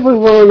every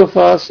one of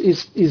us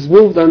is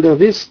moved under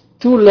this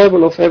two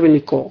level of heavenly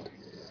call.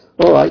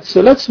 All right,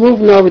 so let's move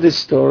now with the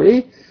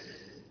story,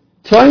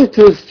 trying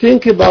to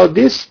think about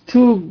these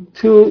two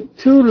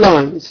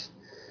lines,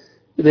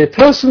 the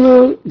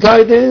personal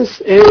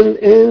guidance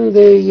and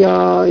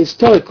the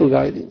historical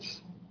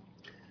guidance.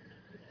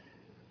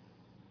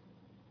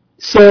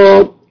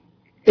 So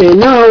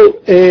now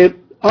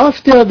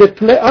after they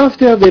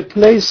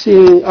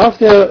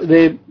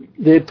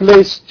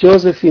placed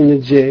Joseph in the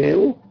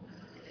jail.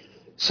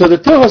 So the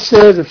Torah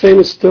says a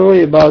famous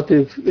story about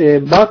a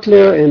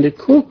butler and a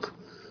cook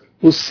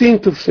who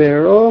sinned to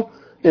Pharaoh,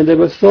 and they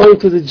were thrown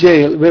to the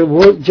jail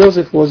where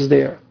Joseph was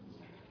there.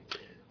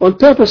 On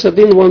purpose, I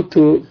didn't want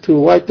to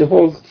write the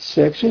whole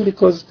section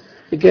because,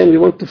 again, we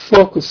want to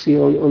focus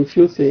here on a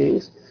few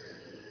things.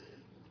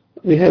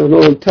 We have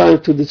no time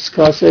to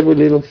discuss every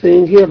little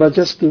thing here, but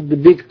just the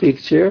big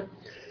picture.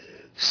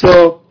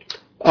 So,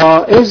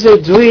 as they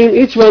dream,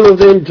 each one of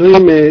them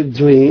dream a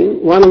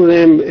dream. One of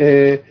them,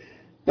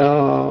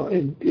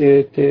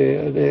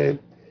 the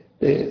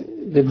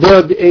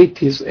bird ate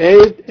his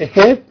head,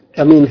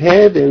 and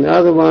the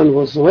other one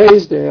was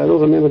raised. I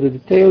don't remember the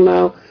detail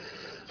now.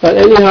 But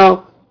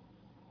anyhow,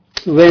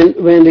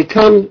 when they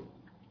come,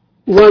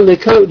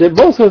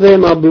 both of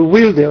them are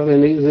bewildered,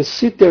 and they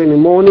sit there in the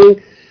morning,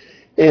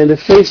 and the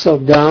face are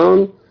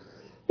down,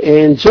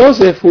 and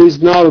Joseph, who is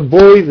now a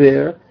boy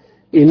there,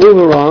 he moves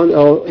around,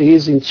 or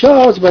he's in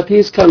charge, but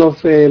he's kind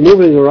of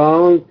moving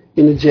around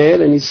in the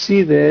jail, and he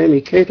sees them, he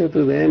caters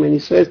to them, and he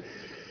says,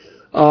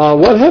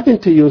 what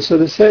happened to you? So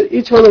they said,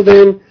 each one of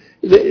them,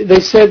 they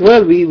said,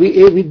 well, we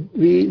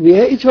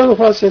each one of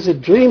us has a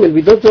dream, and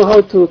we don't know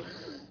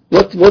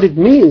what it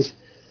means.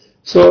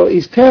 So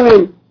he's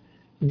telling,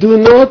 do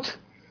not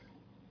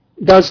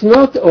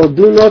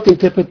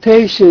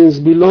interpretations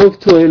belong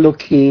to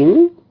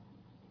Elohim?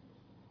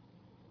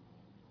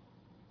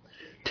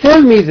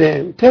 Tell me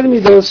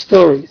those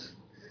stories.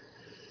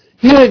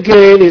 Here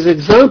again is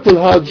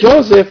example how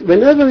Joseph,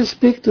 whenever he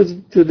speaks to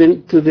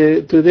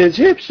the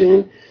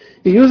Egyptian,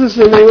 he uses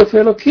the name of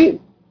Elohim.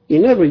 He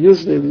never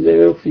used the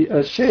name of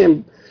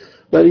Hashem,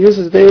 but he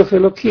uses the name of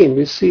Elohim.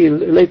 We see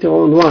later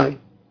on why.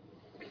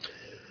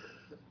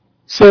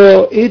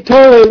 So he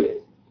told him,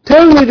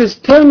 tell me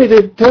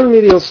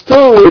your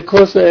story,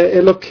 because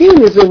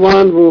Elohim is the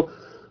one who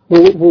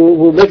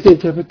make the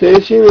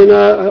interpretation, and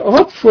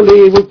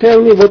hopefully he will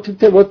tell me how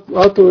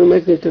to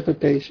make the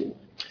interpretation.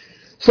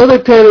 So they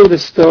tell him the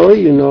story,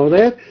 you know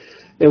that.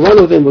 And one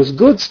of them was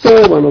good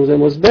story, one of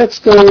them was bad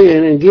story,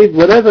 and indeed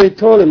whatever he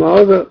told him,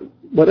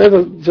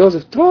 whatever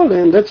Joseph told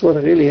him, that's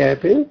what really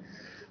happened.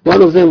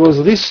 One of them was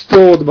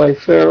restored by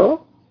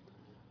Pharaoh.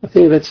 I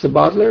think that's the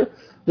butler.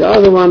 The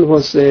other one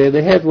was,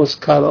 the head was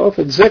cut off,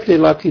 exactly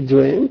like he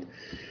dreamed.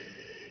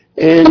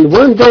 And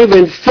one day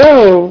when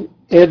Pharaoh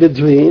had a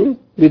dream,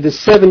 with the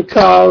 7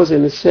 cows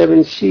and the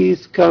 7 sheep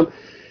come,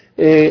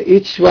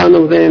 each one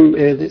of them,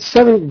 the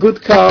 7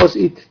 good cows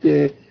eat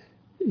the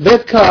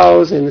bad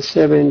cows, and the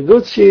 7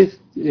 good sheep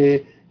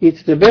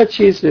eat the bad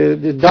sheep,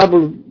 the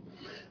double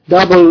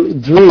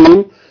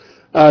dream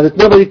that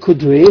nobody could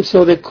dream.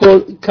 So they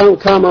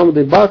come on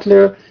the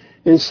butler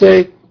and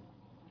say,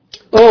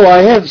 oh, I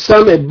have a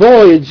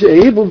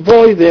evil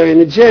boy there in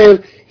the jail.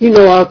 He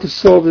knows how to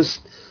solve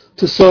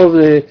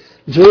the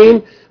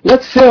dream.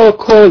 Let Pharaoh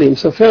call him.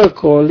 So Pharaoh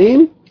called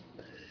him,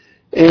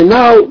 and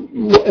now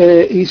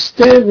he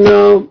stand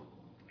now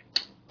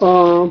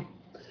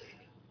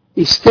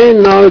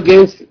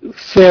against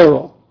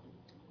Pharaoh,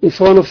 in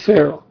front of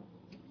Pharaoh.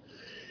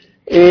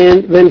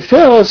 And when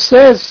Pharaoh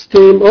says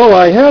to him, oh,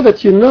 I heard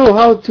that you know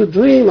how to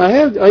dream. I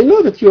heard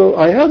that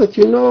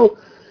you know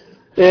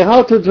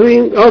how to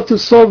dream, how to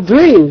solve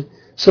dreams.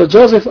 So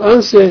Joseph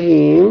answered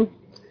him,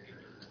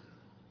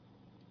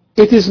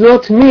 it is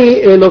not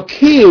me,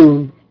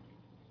 Elohim,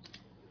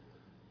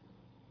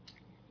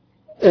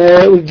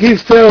 will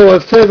give Pharaoh a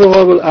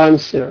favorable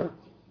answer.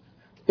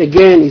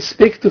 Again, he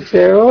speaks to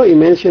Pharaoh, he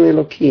mentioned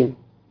Elohim.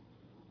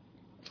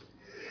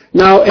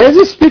 Now, as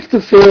he speaks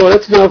to Pharaoh,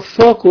 let's now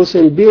focus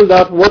and build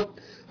up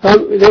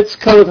let's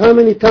count how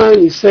many times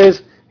he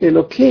says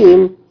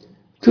Elohim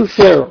to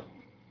Pharaoh.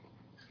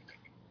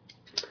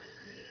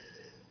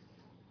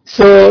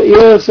 So he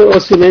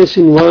also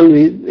mentioned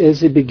one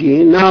as he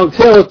begins. Now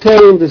Pharaoh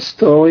telling the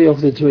story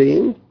of the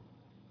dream.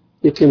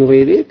 You can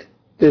read it,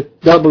 the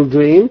double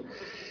dream.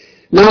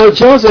 Now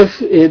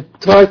Joseph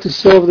tried to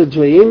solve the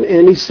dream,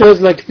 and he says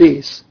like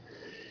this.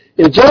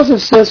 And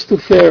Joseph says to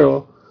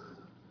Pharaoh,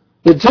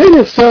 the dream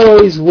of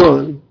Pharaoh is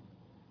one.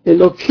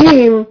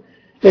 Elohim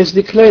has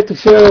declared to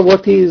Pharaoh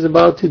what he is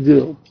about to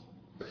do.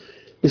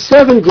 The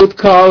 7 good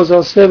cows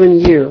are 7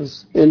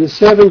 years, and the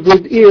 7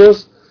 good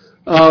ears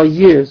are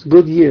years,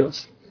 good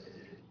years.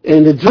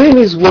 And the dream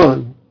is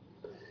one.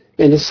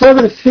 And the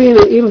 7 thin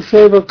and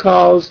ill-favored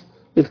cows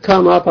that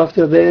come up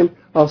after them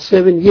are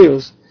 7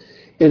 years.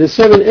 And the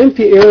 7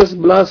 empty ears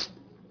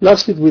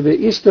blasted with the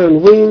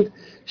eastern wind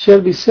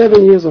shall be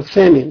 7 years of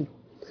famine.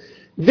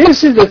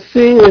 This is the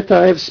thing that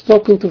I have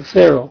spoken to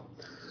Pharaoh.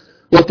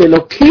 What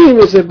Elohim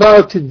is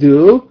about to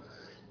do,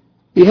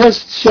 he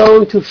has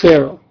shown to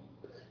Pharaoh.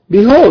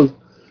 Behold,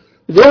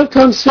 there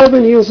come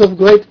 7 years of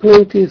great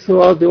plenty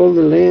throughout all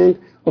the land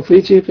of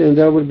Egypt, and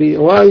there will be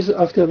arise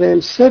after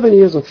them 7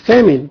 years of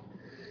famine,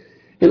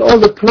 and all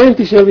the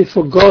plenty shall be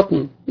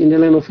forgotten in the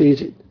land of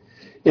Egypt.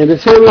 And the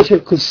famine shall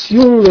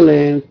consume the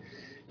land,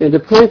 and the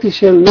plenty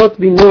shall not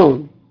be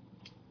known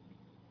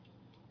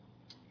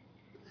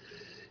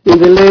in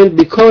the land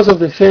because of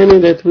the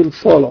famine that will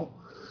follow.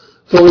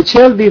 For it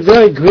shall be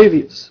very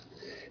grievous.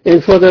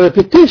 And for the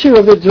repetition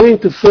of the dream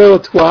to Pharaoh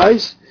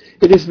twice,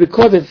 it is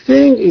because the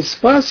thing is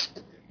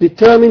fast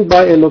determined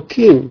by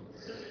Elohim,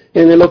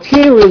 and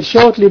Elohim will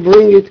shortly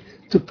bring it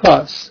to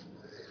pass.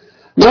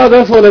 Now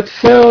therefore let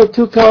Pharaoh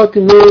took out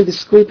a man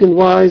discreet and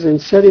wise, and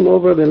set him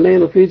over the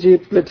land of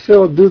Egypt. Let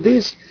Pharaoh do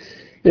this,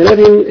 and let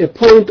him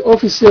appoint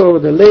officer over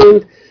the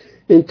land,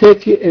 and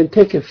take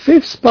a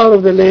 5th part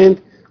of the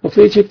land of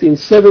Egypt in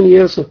 7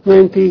 years of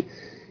plenty,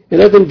 and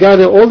let them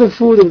gather all the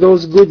food in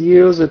those good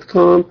years that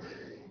come,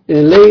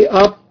 and lay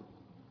up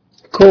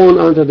corn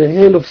under the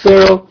hand of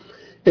Pharaoh,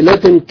 and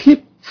let them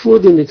keep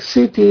food in the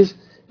cities,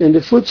 and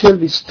the food shall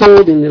be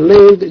stored in the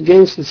land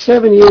against the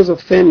 7 years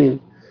of famine,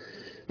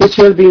 which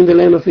shall be in the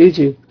land of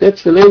Egypt. That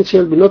the land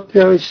shall be not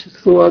perish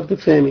throughout the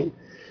famine.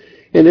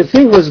 And the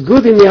thing was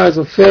good in the eyes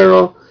of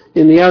Pharaoh,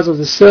 in the eyes of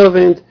the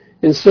servant,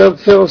 and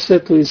Pharaoh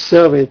said to his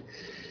servant,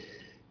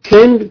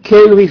 Can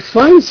we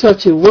find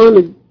such a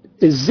one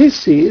as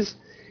this is,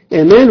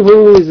 a man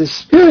who is the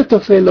spirit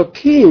of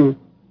Elohim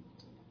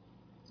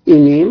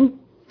in him?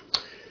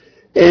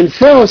 And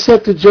Pharaoh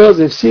said to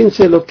Joseph, since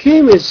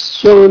Elohim has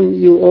shown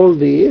you all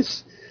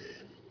this,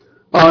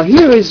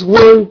 there is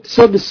one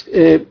so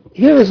discreet,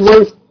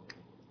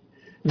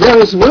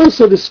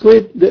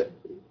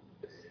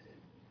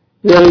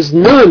 there is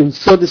none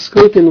so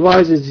discreet and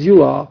wise as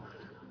you are.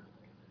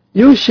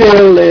 You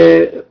shall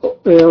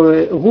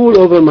rule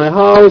over my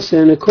house,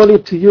 and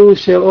according to you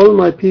shall all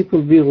my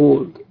people be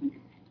ruled.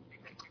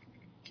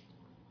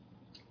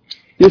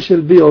 You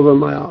shall be over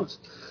my house.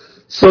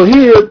 So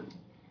here,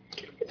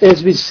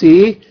 as we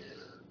see,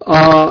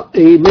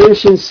 he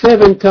mentions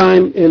 7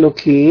 times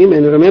Elohim,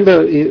 and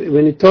remember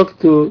when he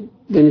talked to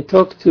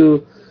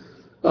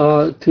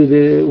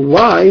the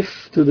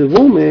wife, to the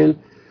woman,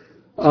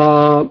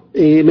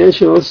 he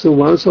mentioned also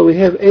 1. So we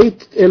have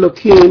 8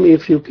 Elohim.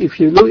 If you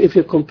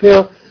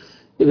compare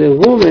the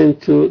woman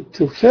to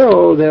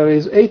Pharaoh, there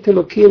is 8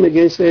 Elohim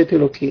against 8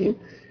 Elohim,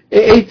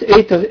 8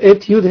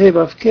 Yud He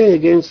Vav Kei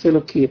against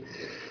Elohim.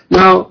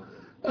 Now,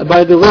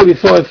 by the way,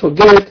 before I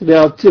forget,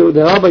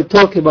 the rabbi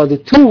talked about the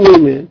 2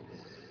 women.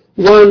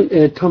 One,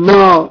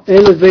 Tamar,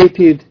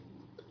 elevated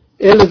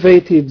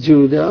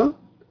Judah,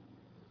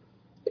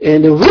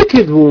 and a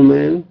wicked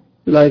woman,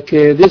 like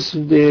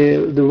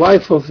the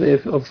wife of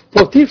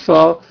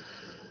Potiphar,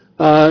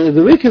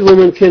 the wicked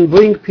woman can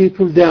bring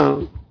people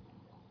down.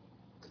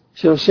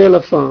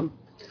 Shelafam.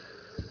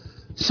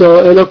 So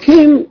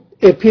Elohim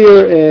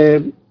appear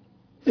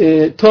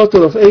a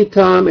total of 8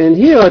 times, and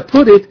here I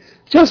put it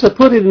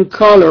in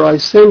color. I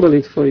assemble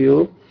it for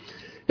you,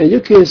 and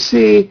you can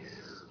see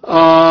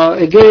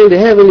again the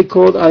heavenly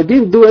code. I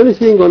didn't do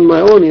anything on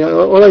my own.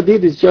 All I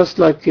did is just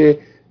like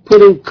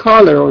putting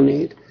color on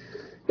it.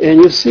 And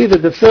you see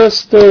that the first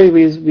story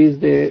with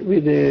the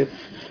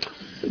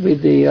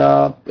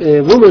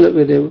woman,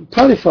 with the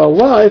Potiphar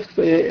wife,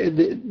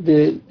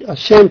 the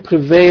Hashem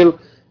prevailed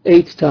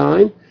 8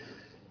 times.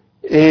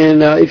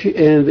 And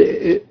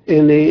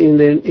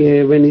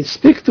when he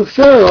speaks to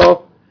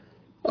Pharaoh,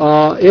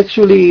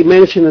 actually he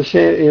mentioned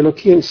Hashem,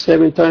 Elohim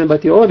 7 times,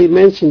 but he already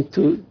mentioned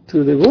to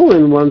the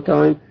woman 1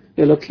 time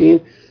Elohim.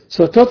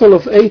 So a total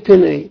of 8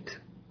 and 8.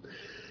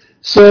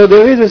 So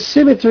there is a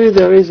symmetry.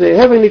 There is a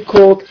heavenly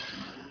court.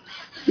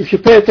 If you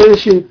pay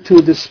attention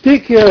to the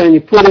speaker and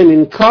you put them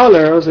in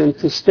colors and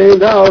to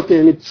stand out,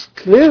 and it's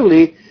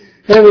clearly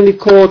heavenly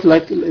court,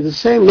 like the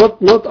same,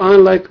 not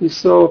unlike we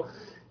saw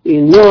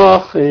in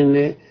Noah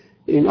and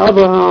in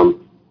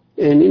Abraham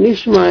and in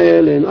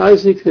Ishmael and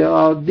Isaac. There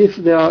are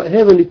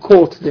heavenly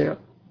court there.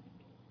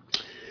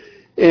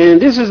 And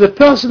this is a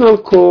personal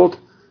court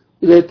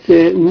that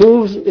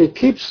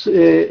keeps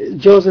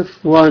Joseph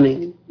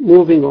running,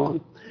 moving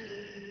on.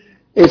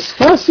 As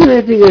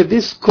fascinating as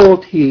this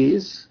quote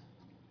is,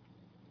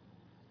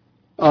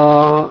 8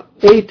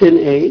 and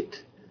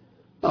 8,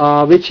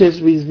 which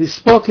is, we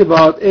spoke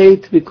about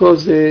 8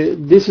 because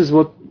this is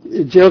what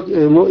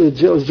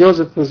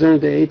Joseph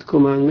presented the 8th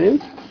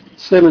commandment,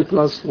 7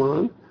 plus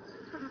 1.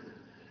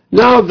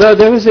 Now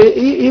there is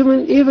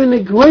even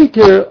a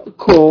greater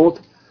quote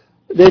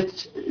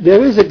that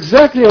there is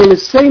exactly on the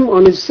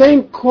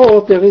same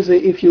quote. There is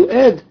if you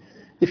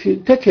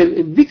take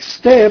a big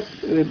step,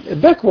 a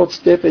backward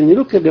step, and you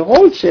look at the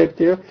whole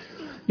chapter,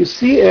 you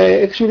see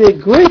actually a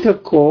greater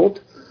quote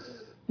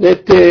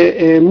that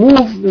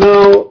move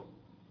now.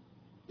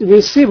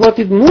 We'll see what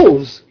it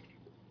moves,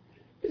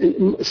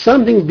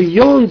 something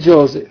beyond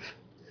Joseph.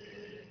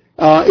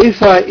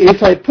 If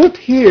I put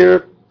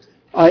here,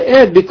 I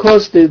add,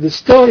 because the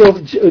story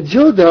of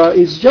Judah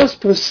is just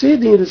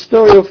preceding the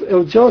story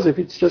of Joseph.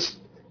 It's just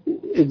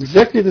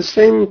exactly the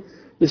same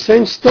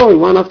story,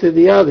 one after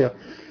the other.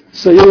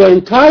 So you are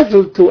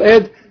entitled to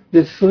add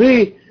the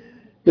three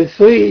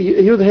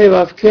Yud Hey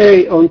Vav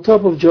Kei on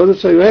top of Joseph.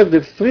 So you have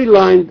the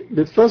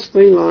first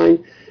 3 lines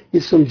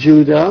is from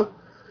Judah,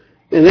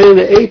 and then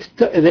the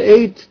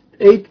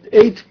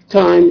eighth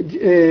time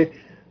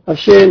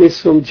Hashem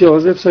is from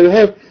Joseph. So you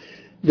have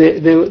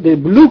the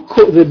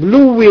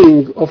blue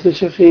wing of the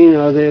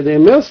Shekhinah, the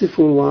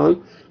merciful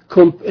one,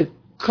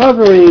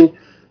 covering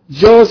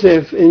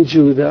Joseph and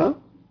Judah.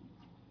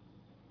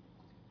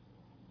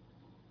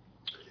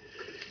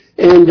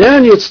 And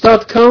then you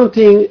start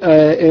counting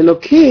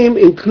Elohim,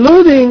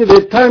 including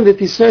the time that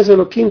he says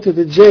Elohim to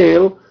the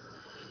jail,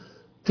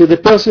 to the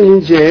person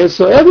in jail.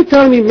 So every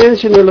time he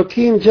mentions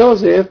Elohim,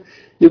 Joseph,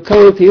 you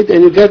count it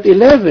and you get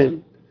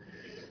 11.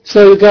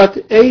 So you got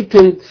 8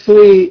 and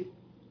 3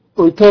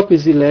 on top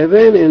is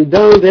 11, and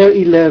down there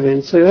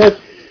 11. So you have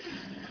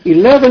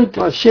 11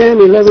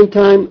 Hashem, 11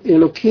 times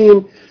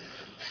Elohim,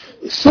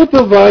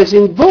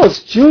 supervising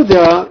both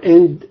Judah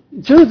and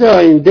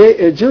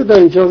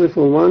Joseph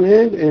on one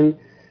hand,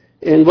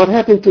 and what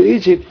happened to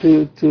Egypt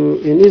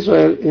in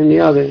Israel in the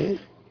other hand.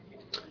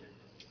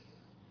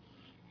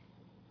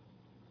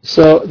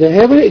 So the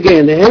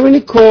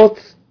heavenly court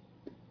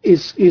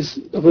is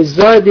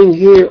residing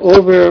here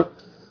over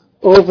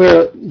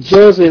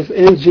Joseph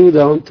and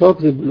Judah on top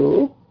of the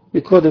blue,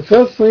 because the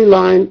first 3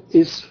 lines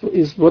is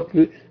what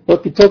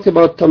we talk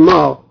about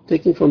Tamar,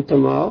 taken from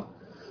Tamar.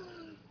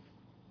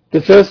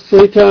 The first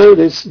 3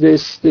 times, the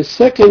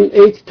second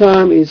 8th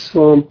time is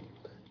from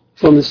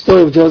the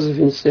story of Joseph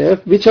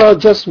himself, which are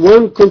just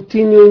one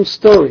continuing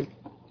story.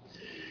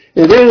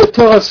 And then the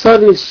Torah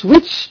suddenly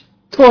switched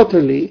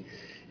totally,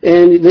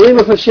 and the name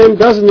of Hashem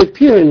doesn't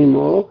appear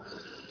anymore,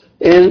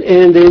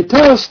 and the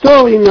entire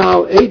story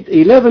now,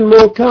 11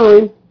 more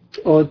times,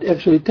 or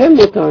actually 10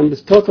 more times,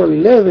 it's total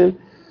 11,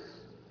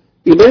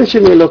 he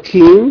mentioned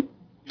Elohim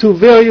to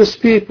various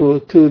people,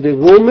 to the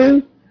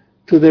woman,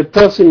 to the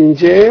person in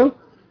jail,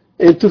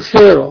 and to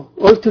Pharaoh,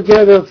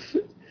 altogether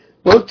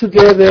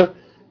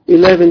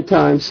 11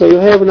 times. So you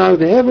have now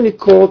the heavenly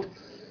court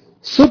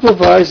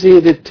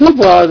supervising the 2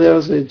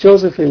 brothers,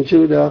 Joseph and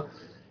Judah,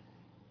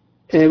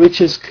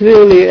 which is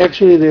clearly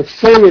actually the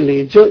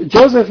family.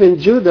 Joseph and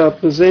Judah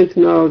present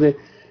now the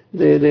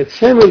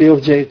family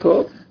of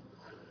Jacob.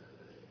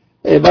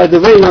 By the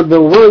way,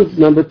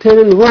 number 10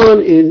 and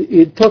 1,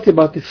 it talk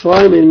about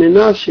Ephraim and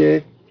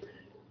Menashe.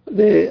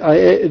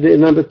 The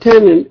number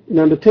 10 and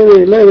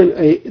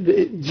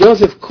 11,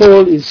 Joseph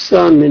called his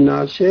son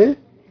Menashe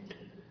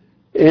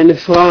and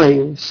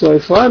Ephraim. So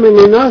Ephraim and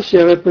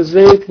Menashe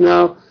represent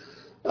now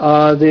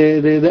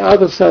the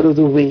other side of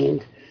the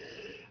wing.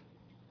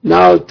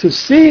 Now to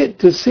see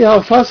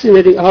how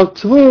fascinating, how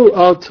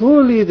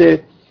truly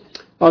the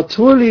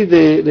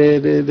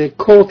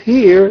quote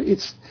here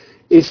is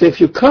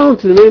if you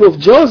count the name of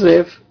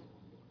Joseph,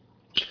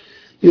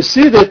 you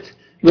see that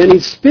when he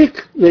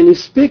speak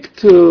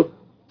to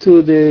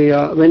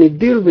the when he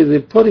deal with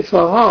the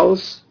Potiphar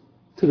house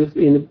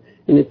in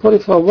the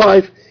Potiphar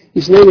wife,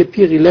 his name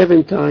appears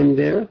 11 times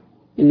there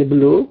in the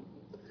blue.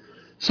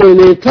 So in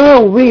the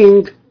entire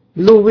wing,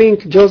 blue wing,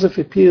 Joseph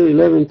appears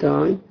 11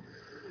 times.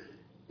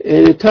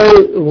 And the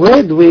entire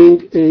red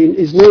wing,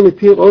 his name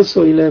appears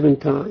also 11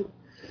 times.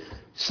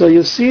 So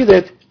you see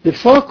that the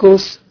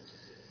focus,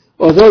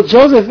 although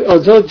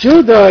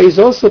Judah is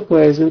also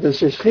present, the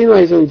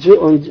Shekhinah is on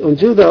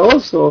Judah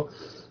also,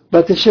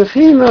 but the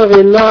Shekhinah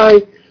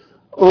rely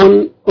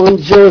on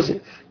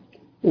Joseph.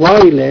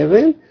 Why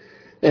 11?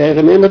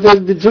 Remember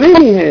the dream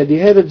he had. He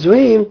had a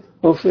dream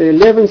of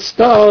 11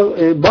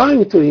 stars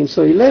bowing to him.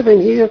 So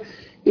 11 here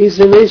is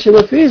the nation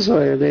of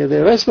Israel.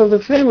 The rest of the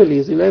family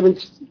is 11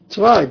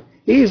 tribes.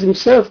 He is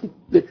himself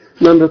the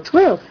number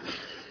 12.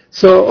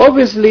 So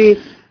obviously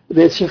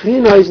the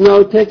Shekhinah is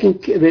now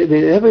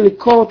the heavenly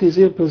court is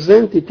here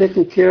presented,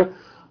 taking care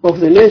of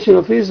the nation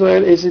of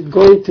Israel as it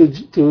going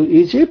to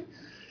Egypt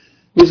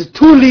with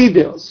 2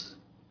 leaders.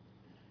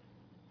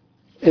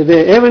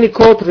 The heavenly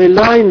court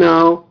rely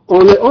now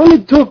on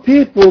only 2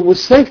 people who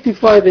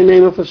sanctify the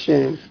name of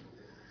Hashem.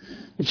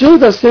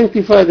 Judah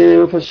sanctified the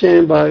name of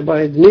Hashem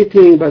by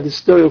admitting by the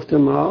story of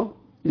Tamar.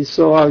 We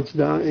saw how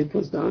it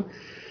was done.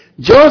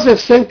 Joseph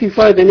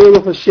sanctified the name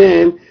of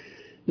Hashem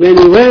when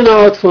he ran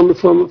out from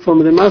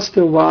the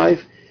master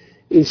wife.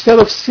 Instead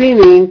of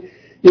sinning,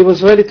 he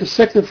was ready to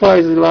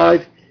sacrifice his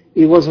life.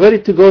 He was ready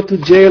to go to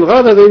jail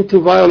rather than to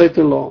violate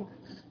the law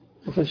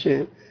of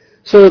Hashem.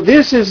 So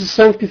this is the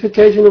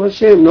sanctification of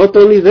Hashem. Not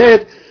only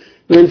that,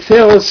 when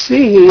Pharaoh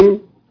see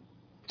him,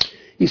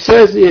 he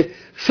says,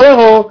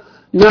 Pharaoh,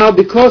 now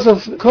because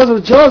of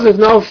Joseph,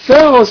 now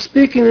Pharaoh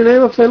speaks in the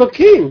name of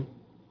Elohim.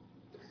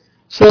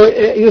 So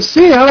you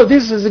see how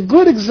this is a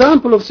good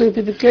example of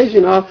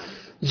sanctification, how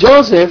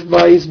Joseph,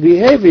 by his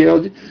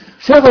behavior,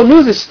 Pharaoh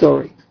knew the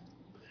story.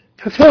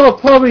 Pharaoh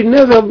probably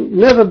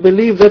never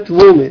believed that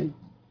woman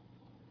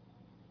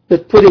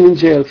that put him in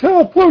jail.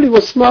 Pharaoh probably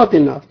was smart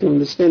enough to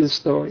understand the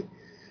story.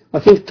 I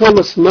think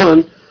Thomas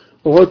Mann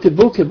wrote a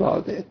book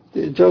about it.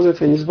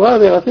 Joseph and his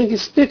brother, I think he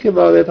speaks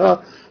about it,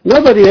 how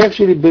nobody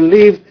actually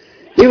believed,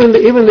 even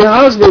the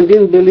husband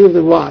didn't believe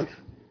the wife.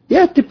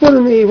 Yet he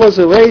was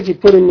enraged, he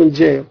put him in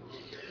jail.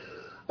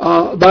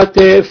 But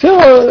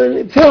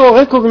Pharaoh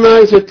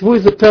recognized that who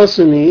the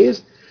person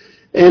is,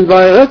 and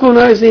by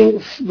recognizing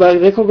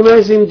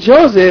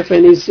Joseph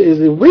and his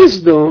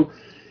wisdom,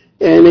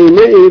 and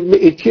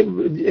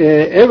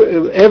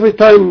every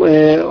time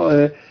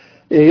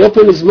he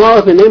opened his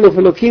mouth, the name of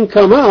Elohim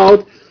come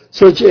out.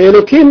 So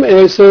Pharaoh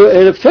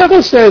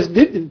says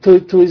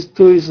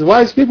to his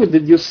wise people,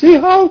 "Did you see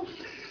how?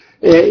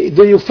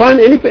 Do you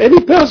find any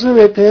person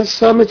that has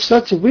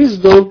such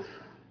wisdom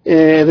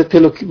that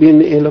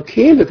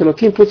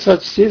Elohim put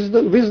such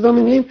wisdom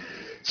in him?"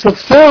 So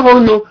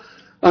Pharaoh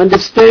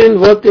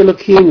understand what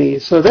Elohim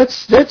is. So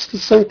that's the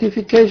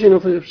sanctification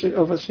of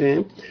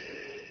Hashem.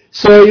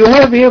 So you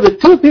have here the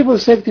two people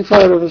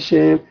sanctified of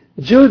Hashem,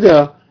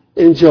 Judah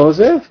and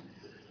Joseph.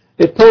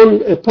 Upon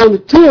the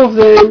two of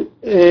them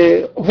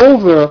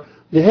over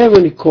the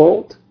heavenly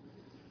court,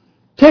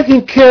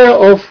 taking care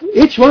of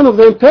each one of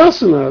them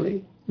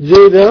personally,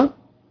 Judah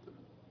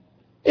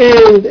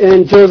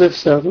and Joseph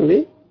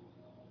certainly,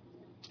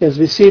 as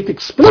we see it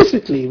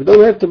explicitly. We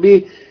don't have to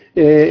be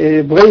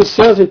a brain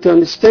surgeon to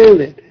understand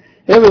it.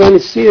 Everyone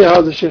is seeing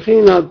how the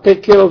Shekhinah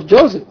take care of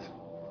Joseph.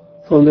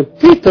 From the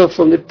pit,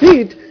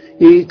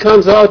 he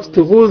comes out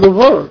to rule the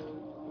world.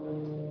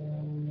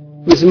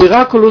 With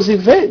miraculous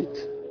event,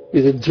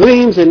 with the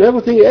dreams and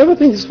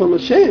everything is from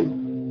Hashem.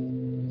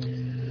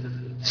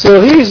 So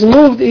he is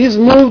moved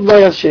by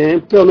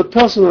Hashem on a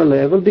personal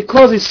level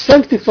because he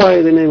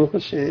sanctified the name of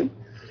Hashem.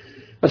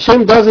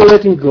 Hashem doesn't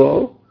let him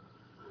go.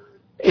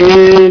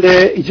 And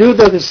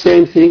Judah the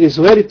same thing, is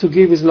ready to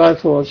give his life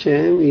for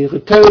Hashem. He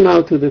returned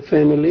now to the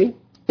family.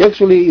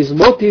 Actually, his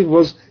motive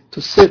was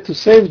to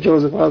save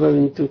Joseph rather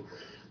than to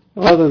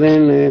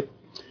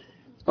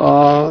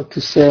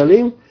sell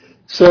him.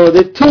 So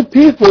the two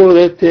people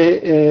that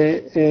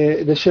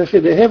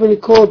the heavenly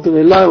court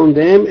rely on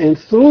them, and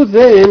through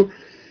them,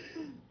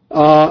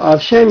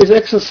 Hashem is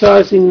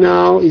exercising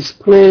now his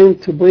plan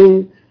to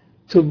bring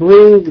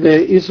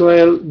the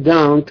Israel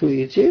down to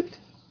Egypt.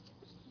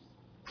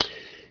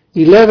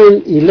 The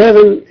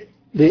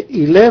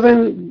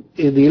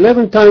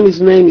 11th time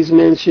his name is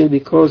mentioned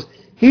because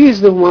he is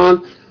the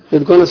one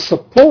that's going to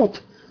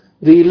support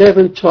the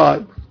 11th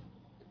tribe.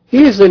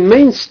 He is the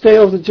mainstay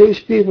of the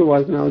Jewish people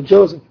right now,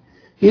 Joseph.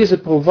 He is a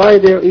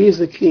provider, he is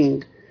the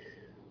king.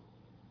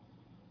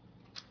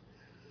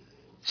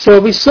 So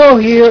we saw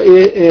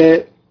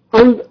here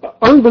an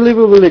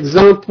unbelievable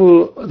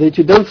example that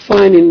you don't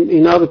find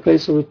in other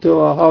places of the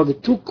Torah, how the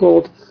two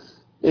courts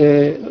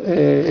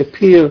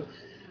appear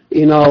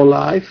in our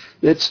life.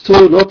 That's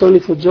true not only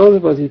for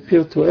Joseph, but it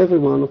appears to every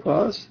one of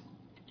us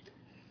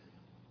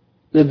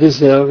that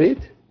deserve it.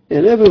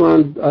 And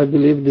everyone, I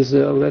believe,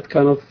 deserves that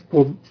kind of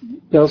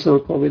personal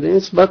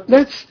providence. But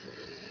let's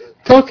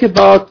talk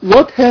about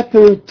what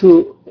happened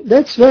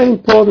that's very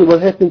important,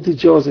 what happened to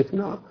Joseph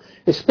now,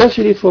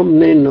 especially from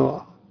Bnei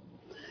Noach.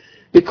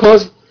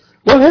 Because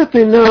what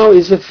happened now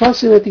is a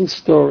fascinating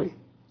story.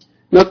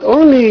 Not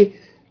only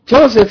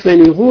Joseph,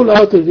 when he ruled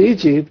out of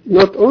Egypt,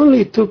 not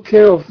only took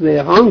care of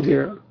their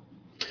hunger,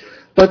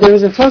 but there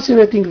is a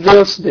fascinating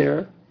verse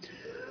there.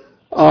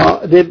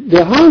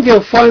 The hunger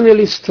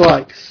finally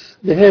strikes.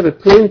 They have a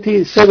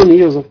plenty, 7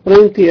 years of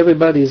plenty,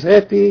 everybody is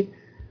happy.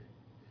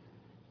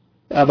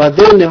 But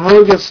then the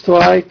hunger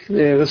strike,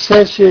 the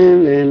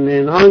recession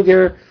and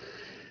hunger,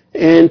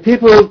 and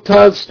people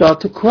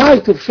start to cry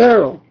to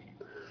Pharaoh.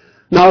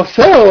 Now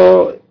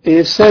Pharaoh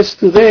says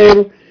to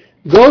them,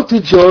 go to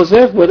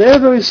Joseph,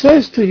 whatever he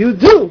says to you,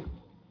 do.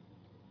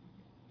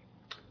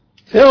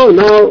 Pharaoh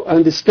now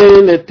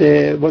understands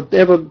that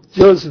whatever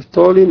Joseph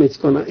told him,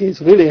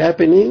 it's really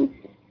happening.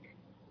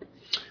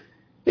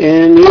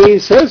 And he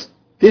says,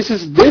 this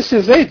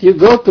is it. You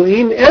go to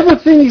him,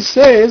 everything he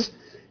says,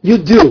 you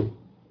do.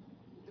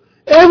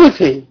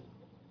 Everything.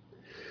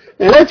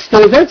 And that's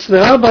the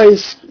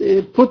rabbis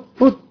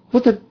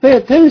pay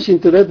attention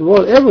to that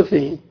word,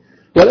 everything.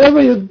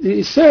 Whatever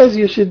he says,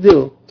 you should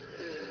do.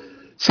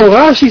 So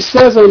Rashi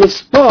says on the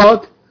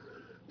spot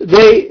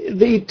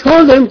they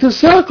told them to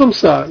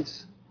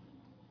circumcise.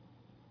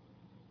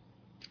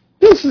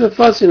 This is a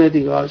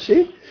fascinating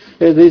Rashi.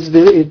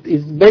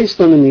 It's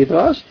based on the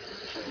Midrash,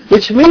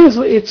 which means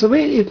it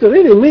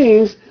really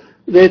means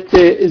that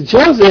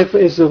Joseph,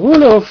 as the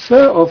ruler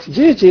of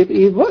Egypt,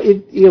 he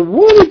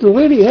wanted to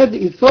really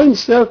he thought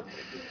himself,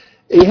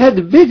 he had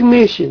a big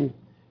mission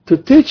to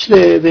teach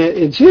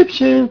the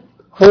Egyptian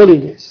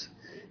holiness.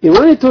 He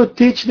wanted to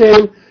teach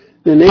them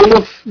the name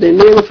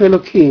of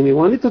Elohim. He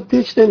wanted to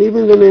teach them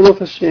even the name of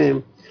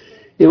Hashem.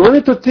 He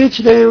wanted to teach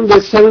them the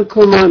 7th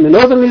commandment,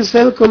 not only the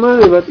 7th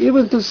commandment, but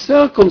even to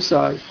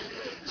circumcise.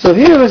 So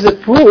here is a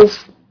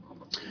proof.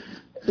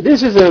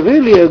 This is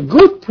really a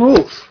good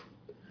proof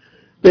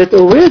that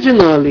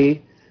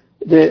originally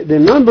the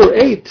number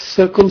 8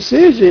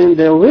 circumcision,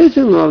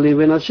 originally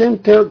when Hashem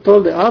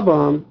told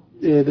Abraham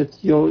that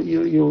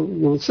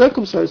you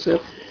circumcise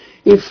yourself,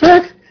 in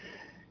fact,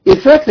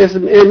 as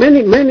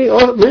many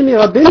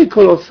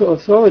rabbinical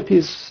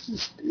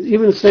authorities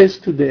even says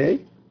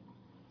today,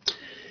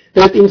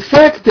 that in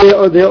fact the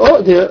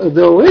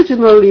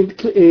original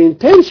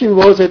intention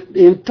was that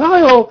the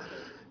entire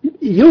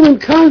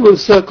humankind will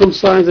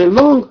circumcise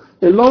along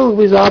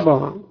with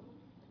Abraham,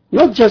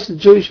 not just the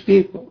Jewish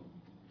people.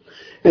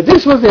 And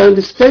this was the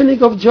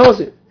understanding of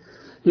Joseph.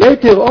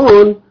 Later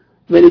on,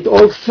 when it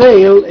all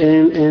failed,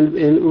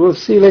 and we'll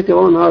see later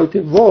on how it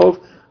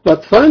evolved,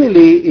 but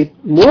finally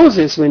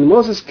when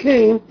Moses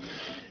came,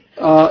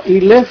 he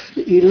left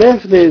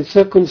the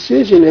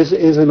circumcision as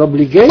an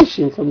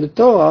obligation from the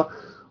Torah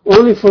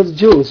only for the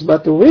Jews.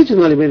 But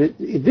originally,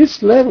 at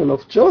this level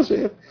of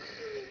Joseph,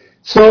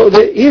 so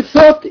he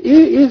thought,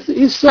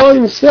 he saw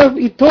himself,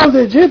 he told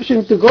the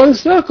Egyptians to go and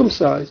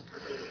circumcise.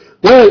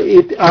 Well,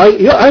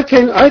 I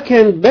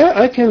can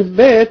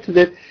bet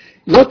that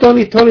not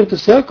only told him to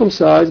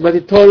circumcise, but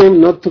he told him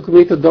not to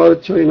commit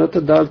adultery, not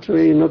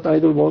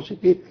idol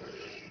worshiping,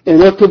 and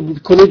not to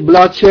commit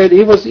bloodshed.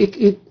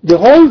 The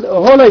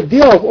whole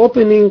idea of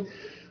opening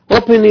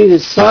a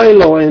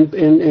silo and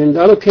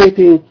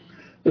allocating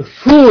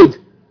food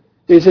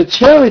is a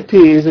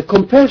charity, is a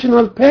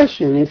compassionate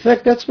passion. In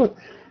fact, that's what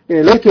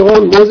later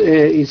on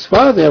his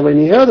father, when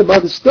he heard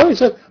about the story,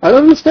 said, I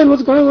don't understand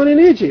what's going on in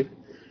Egypt.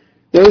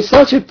 There is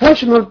such a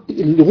passionate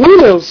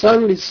ruler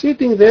suddenly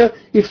sitting there.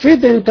 He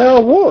fed the entire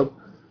world.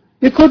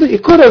 He could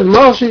have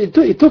marched. He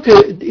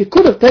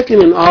could have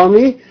taken an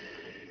army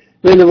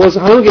when there was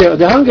hunger.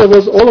 The hunger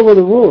was all over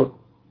the world.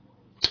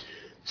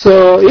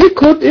 So he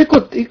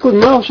could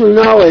marshal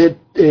now a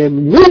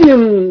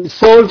million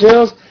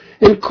soldiers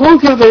and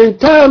conquer the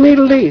entire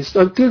Middle East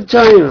until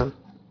China.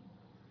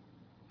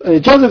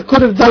 Joseph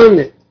could have done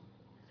it.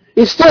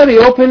 Instead, he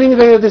opening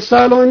the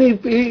silo and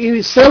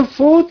he sell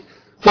food.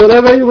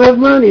 Whatever you have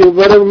money,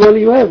 whatever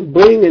money you have,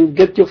 bring and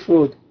get your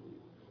food.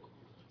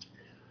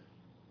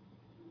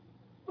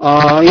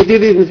 He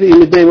did it in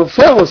the name of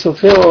Pharaoh, so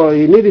Pharaoh,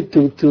 he needed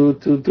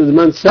to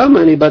demand some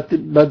money, but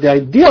the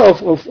idea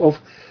of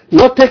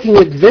not taking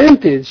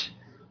advantage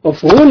of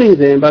ruling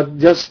them, but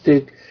just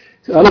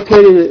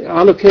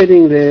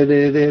allocating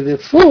the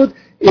food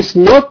is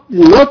not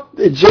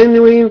a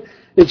genuine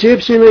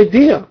Egyptian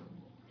idea.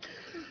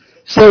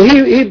 So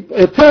he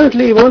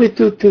apparently wanted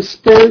to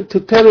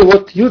tell him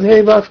what Yud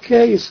Hey Vav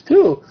Kei is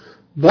too.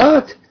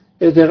 But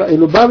the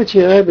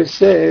Lubavitcher Rebbe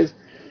says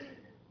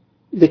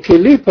the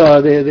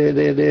kelipa,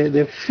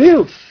 the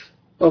filth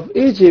of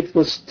Egypt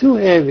was too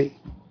heavy,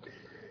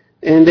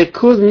 and they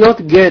could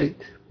not get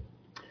it.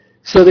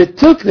 So they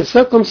took the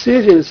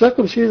circumcision. The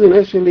circumcision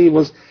actually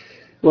was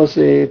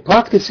a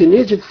practice in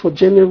Egypt for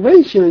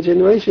generation and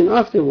generation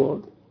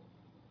afterward.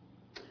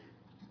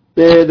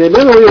 The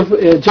memory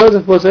of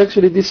Joseph was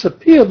actually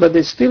disappeared, but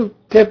they still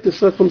kept the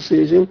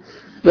circumcision.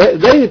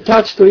 They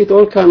attached to it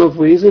all kind of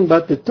reason,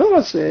 but the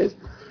Torah says,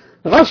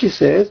 Rashi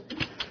says,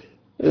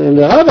 and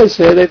the Rabbi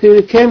said that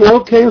it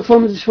all came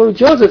from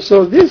Joseph.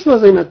 So this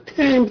was an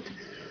attempt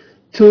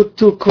to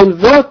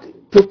convert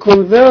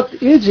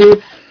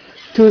Egypt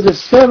to the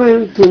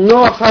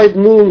Noahide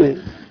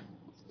movement,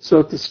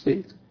 so to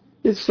speak.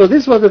 So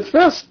this was the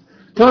first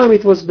time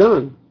it was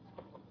done,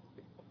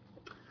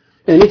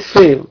 and it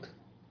failed.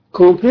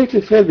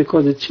 Completely failed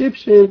because the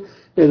Egyptian,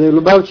 the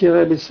Lubavitcher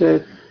Rebbe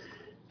said,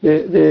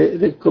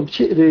 the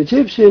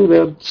Egyptians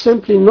were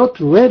simply not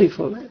ready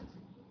for that.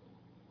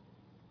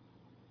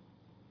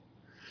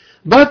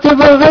 But they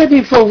were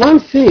ready for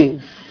one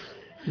thing.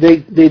 They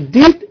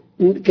did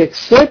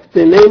accept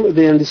the name,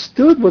 they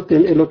understood what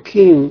the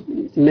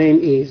Elohim name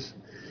is.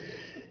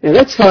 And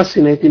that's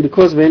fascinating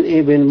because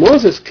when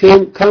Moses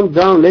come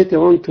down later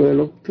on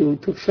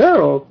to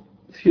Pharaoh,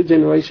 a few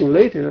generations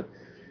later,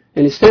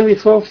 and he stand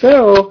before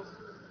Pharaoh,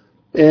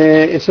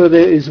 so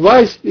his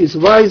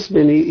wise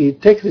man, he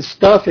takes the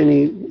stuff and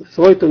he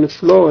throw it on the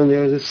floor, and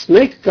there's a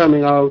snake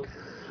coming out,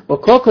 or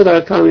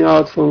crocodile coming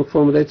out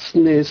from that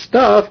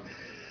stuff.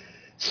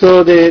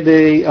 So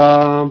they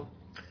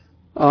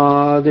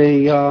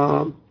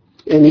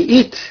and he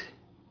eat,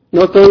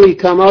 not only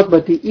come out,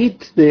 but he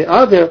eat the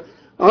other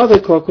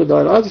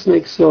crocodile, other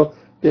snakes. So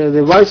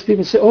the wise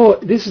people say, oh,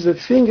 this is a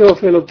finger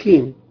of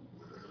Elohim.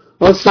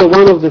 Also,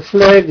 one of the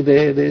flag,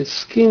 the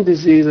skin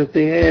disease that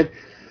they had,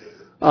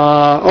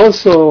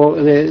 also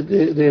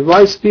the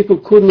wise people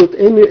could not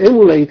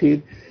emulate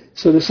it.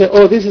 So they say,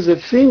 oh, this is a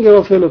finger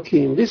of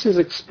Elohim. This is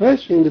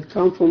expression that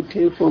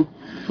came from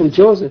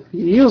Joseph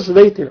years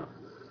later.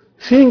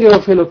 Finger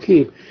of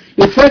Elohim.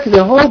 In fact,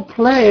 the whole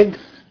plague,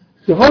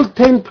 the whole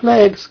 10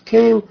 plagues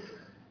were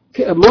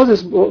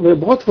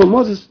brought from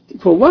Moses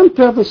for one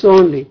purpose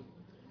only.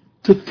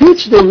 To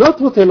teach them not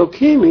what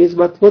Elohim is,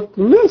 but what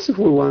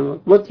merciful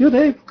one, what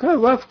Yud-Heh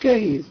Vav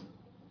Kei is.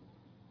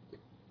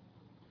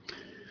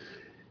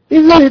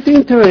 Isn't it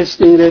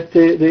interesting that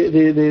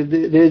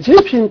the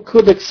Egyptian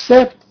could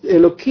accept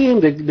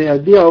Elohim, the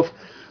idea of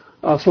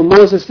for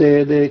Moses,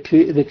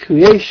 the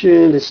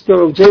creation, the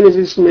story of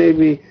Genesis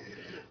maybe,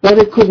 but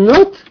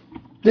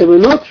they were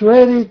not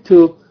ready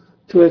to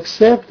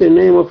accept the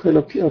name of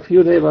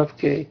Yud-Heh Vav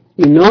Kei.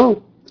 You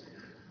know,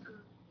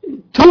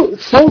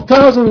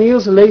 4,000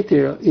 years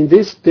later, in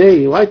this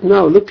day, right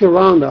now, look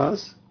around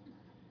us,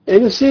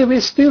 and you see we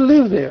still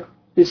live there.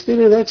 We're still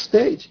in that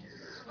stage.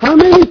 How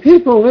many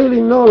people really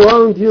know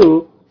around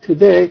you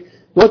today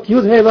what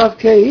Yud-Heh Vav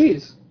Kei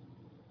is?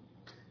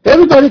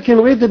 Everybody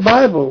can read the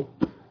Bible.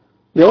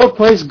 They all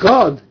praise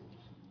God,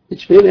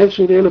 which means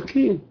actually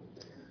Elohim.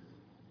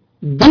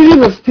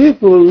 Billions of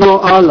people know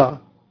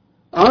Allah.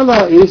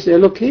 Allah is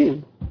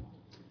Elohim.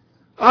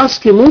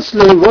 Ask a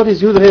Muslim what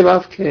is Yud-Heh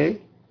Vav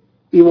Kei,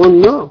 he won't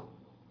know.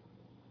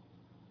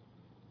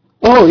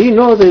 Oh, he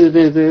knows that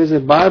there is a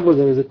Bible,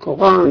 there is a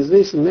Quran, there is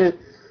this and that.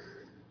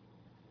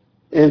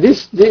 And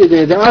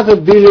the other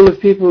billion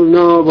of people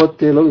know what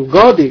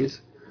God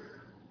is.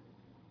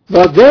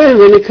 But then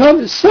when it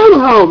comes to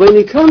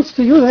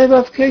Yud-Heh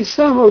Vav Kei,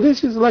 somehow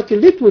this is like a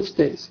litmus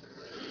test.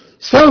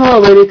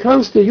 Somehow when it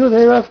comes to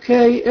Yud-Heh Vav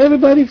Kei,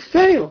 everybody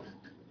fails.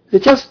 They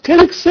just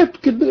can't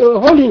accept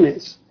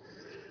holiness.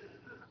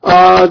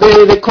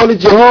 They call it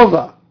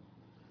Jehovah.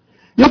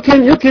 You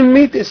can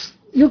meet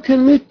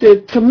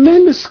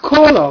tremendous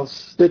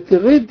scholars that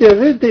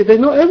they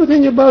know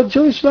everything about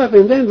Jewish life,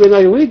 and then when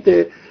I read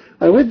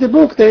the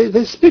book,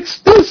 they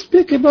still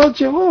speak about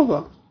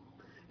Jehovah.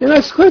 And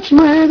I scratch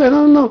my head, I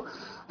don't know.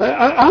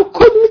 How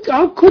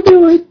could they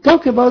really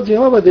talk about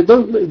Jehovah? They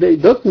don't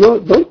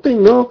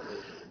know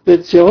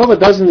that Jehovah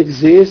doesn't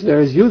exist?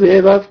 There is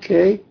Yud-Heh Vav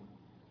Kei.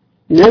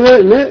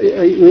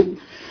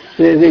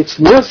 It's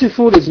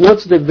merciful, it's not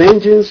the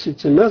vengeance,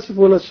 it's a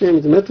merciful Hashem,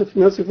 it's a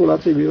merciful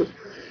attribute,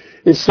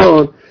 and so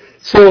on.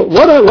 So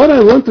what I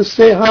want to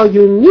say, how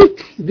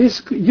unique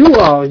you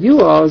are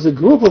as a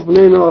group of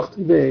Bnei Noach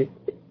today.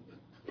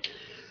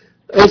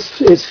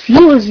 As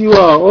few as you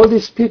are, all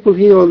these people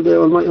here on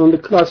the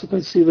class that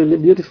I see the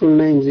beautiful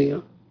names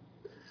here.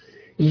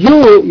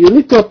 You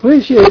need to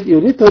appreciate, you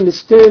need to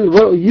understand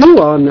where you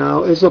are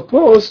now as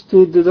opposed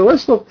to the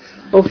rest of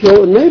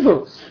your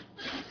neighbors.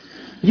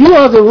 You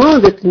are the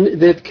one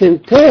that can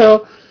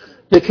tell,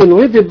 that can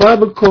read the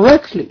Bible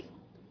correctly.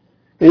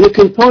 And you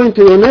can point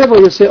to your neighbor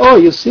and say, oh,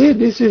 you see,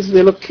 this is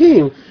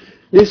Elohim.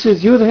 This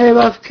is Yud-Heh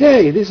Vav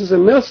Kei. This is a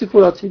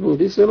merciful attribute.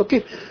 This is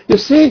Elohim. You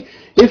see,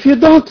 if you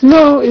don't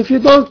know, if you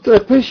don't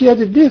appreciate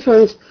the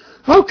difference,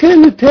 how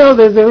can you tell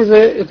that there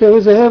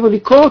is a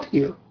heavenly court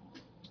here?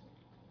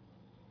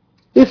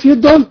 If you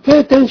don't pay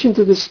attention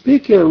to the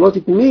speaker and what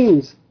it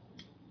means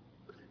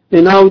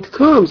and how it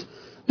comes,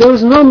 there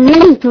is no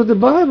meaning to the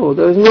Bible.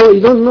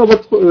 You don't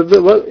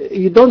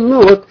know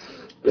what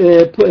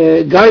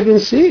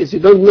guidance is. You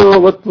don't know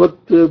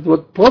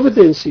what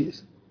providence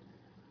is.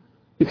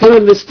 You can't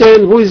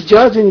understand who is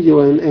judging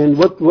you and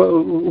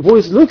who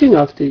is looking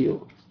after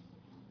you.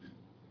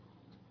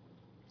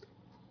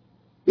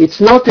 It's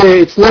not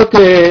a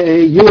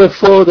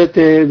UFO that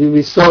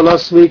we saw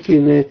last week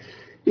in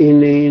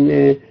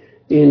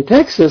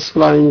Texas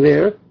flying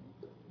there.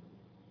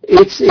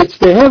 It's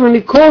the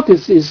heavenly court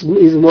is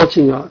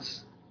watching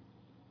us.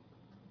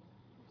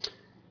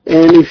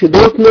 And if you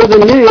don't know the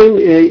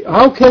name,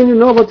 how can you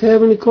know what the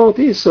heavenly court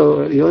is?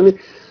 So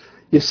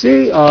you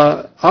see,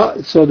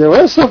 so the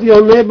rest of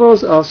your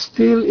neighbors are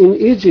still in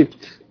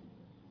Egypt.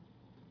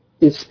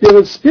 In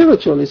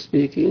spiritually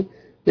speaking,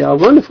 they are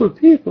wonderful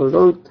people.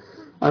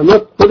 I'm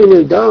not putting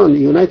them down. The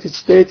United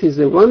States is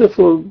a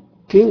wonderful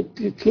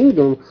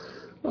kingdom.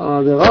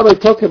 The rabbi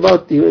talked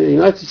about the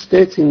United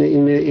States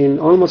in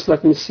almost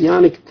like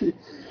messianic.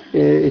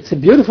 It's a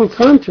beautiful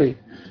country.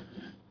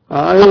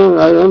 I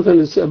don't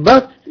understand,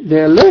 but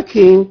they're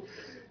lacking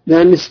the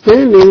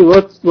understanding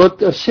what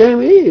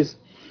Hashem is.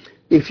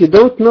 If you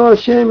don't know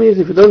Hashem is,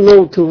 if you don't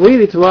know to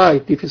read it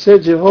right, if you say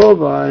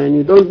Jehovah and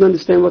you don't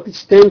understand what it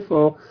stands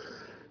for,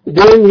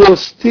 then you're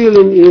still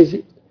in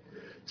Egypt.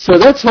 So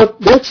that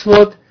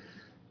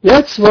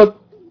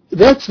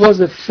was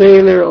the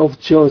failure of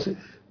Joseph.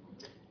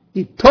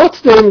 He taught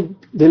them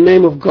the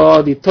name of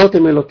God, he taught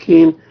them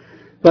Elohim,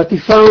 but he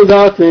found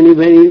out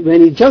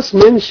when he just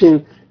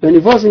mentioned, when he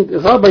wasn't, the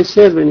rabbi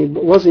said when he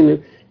was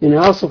in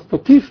the house of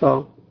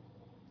Potiphar,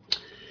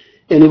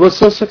 and he was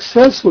so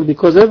successful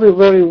because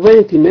everywhere he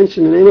went he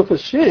mentioned the name of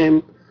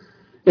Hashem,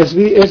 as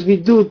we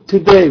do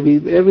today.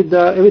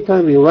 Every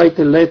time we write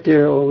a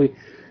letter or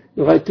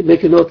right, to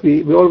make a note,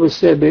 we always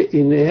say,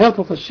 in the help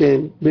of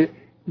Hashem,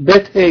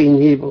 Bet Hey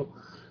in Hebrew,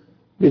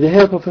 with the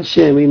help of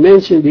Hashem. We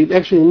mentioned it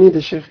actually means the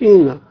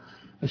Shekhinah,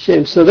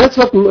 Hashem. So that's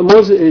what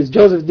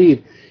Joseph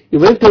did. He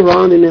went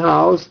around in the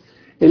house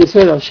and he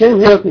said, Hashem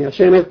help me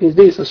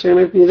this, Hashem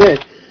help me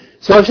that.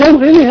 So Hashem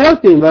really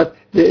helped him, but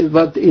in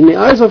the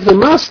eyes of the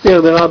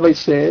master, the rabbi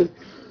said,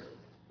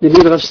 the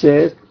Midrash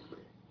said,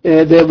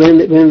 that when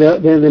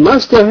the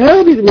master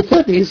heard it,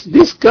 he said,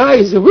 this guy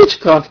is a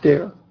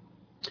witchcrafter.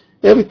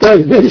 Every time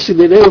he mentioned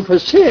the name of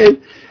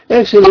Hashem,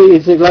 actually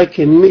it's like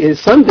a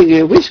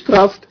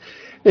witchcraft.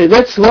 And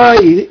that's why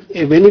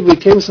when he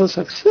became so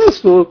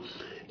successful,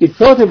 he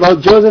thought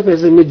about Joseph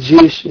as a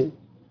magician.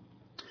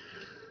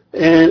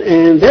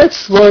 And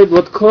that's what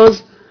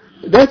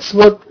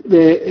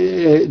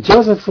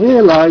Joseph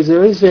realized.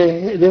 There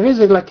is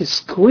like a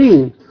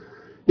screen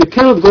you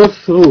cannot go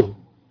through.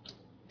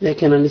 They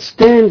can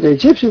understand, the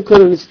Egyptians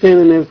can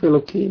understand the name of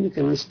Elohim, they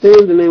can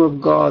understand the name of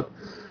God,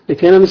 they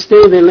can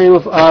understand the name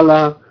of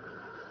Allah.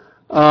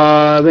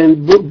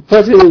 When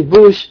President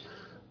Bush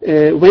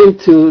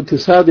went to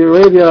Saudi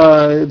Arabia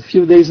a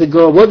few days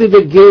ago, what did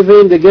they give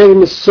him? They gave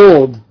him a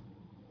sword.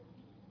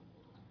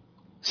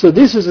 So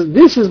this is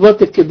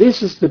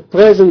the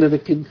present that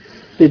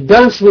they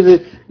dance with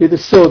the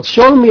sword.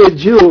 Show me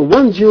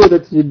one Jew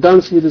that you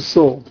dance with a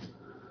sword,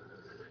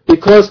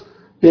 because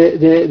they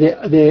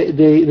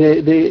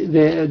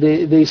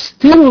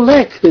still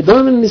lack. They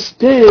don't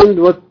understand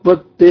what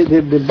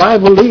the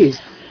Bible is.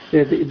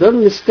 They don't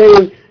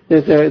understand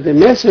that the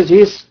message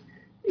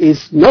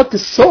is not the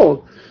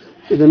sword.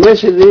 The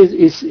message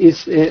is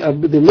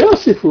the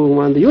merciful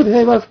one, the Yud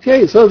Hey Vav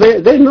Kei. So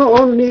they know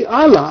only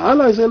Allah.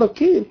 Allah is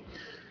Elohim.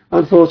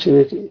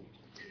 Unfortunately,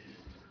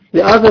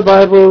 the other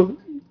Bible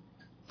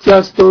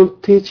just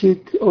don't teach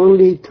it,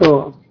 only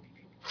Torah.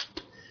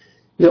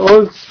 The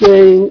old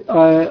saying,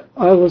 I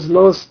was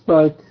lost,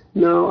 but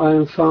now I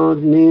am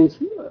found, means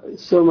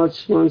so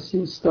much once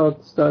you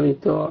start studying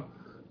Torah.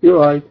 You're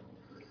right.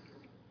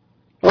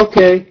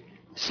 Okay,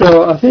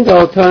 so I think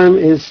our time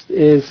is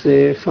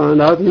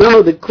found out.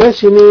 Now the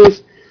question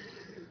is,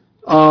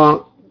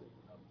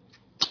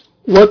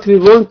 what we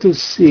want to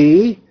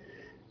see.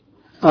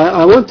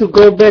 I want to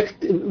go back.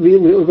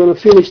 We're going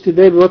to finish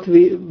today what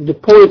we're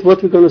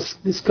going to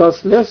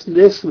discuss last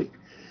week.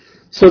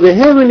 So the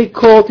heavenly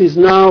court is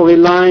now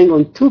relying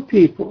on two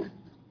people,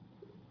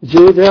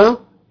 Judah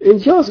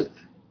and Joseph.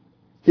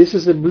 This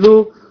is the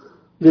blue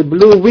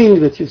wing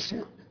that you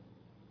see.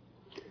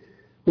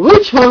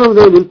 Which one of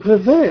them will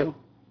prevail?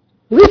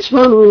 Which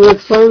one will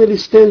finally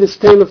stand the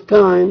stand of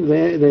time,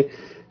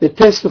 the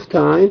test of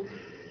time?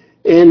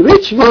 And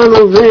which one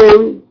of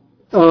them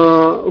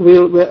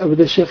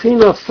the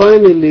Shekhinah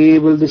finally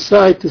will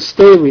decide to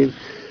stay with?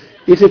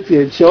 Is it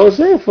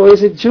Joseph or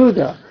is it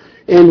Judah?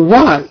 And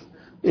why?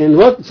 And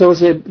what? So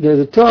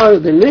the Torah,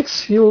 the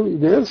next few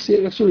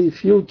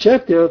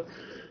chapters,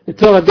 the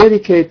Torah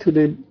dedicate to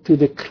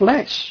the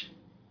clash.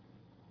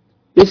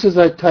 This is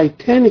a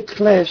titanic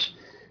clash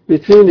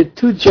between the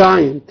two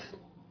giants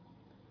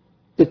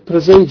that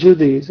present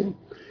Judaism.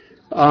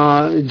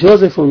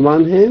 Joseph on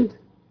one hand,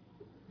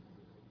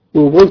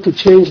 who want to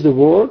change the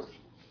world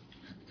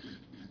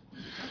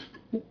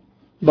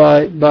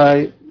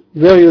by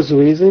various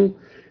reasons,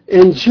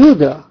 and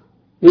Judah,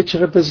 which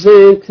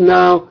represent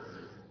now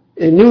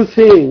a new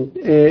thing,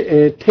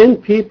 10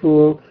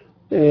 people,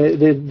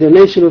 the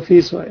nation of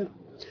Israel.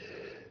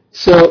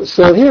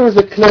 So here is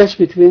a clash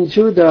between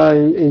Judah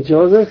and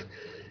Joseph,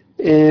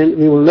 and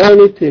we will learn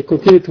it,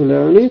 continue to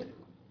learn it,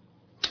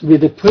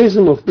 with the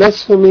prism of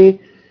blasphemy,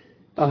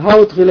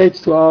 how it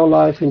relates to our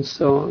life and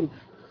so on.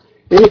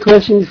 Any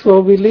questions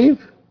before we leave?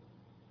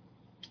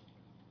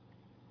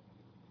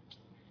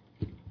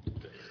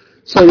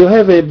 So you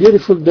have a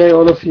beautiful day,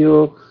 all of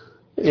you,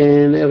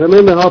 and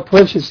remember how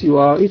precious you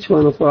are, each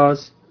one of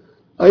us,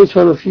 each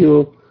one of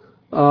you,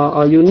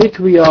 how unique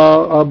we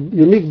are, how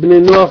unique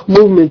Bnei Noach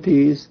movement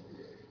is,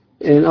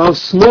 and how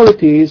small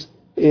it is.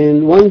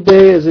 And one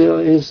day, as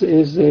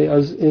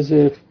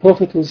a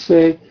prophet will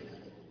say,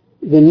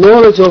 the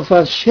knowledge of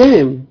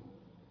Hashem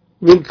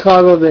will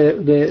cover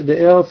the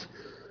earth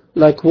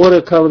like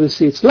water covers the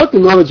sea. It's not the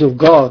knowledge of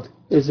God,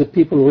 as the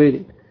people read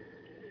it.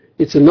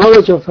 It's the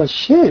knowledge of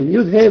Hashem,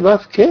 Yud Hey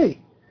Vav Kei.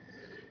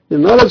 The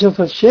knowledge of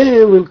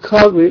Hashem will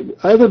cover,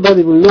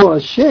 everybody will know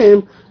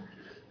Hashem.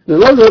 The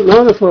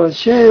knowledge of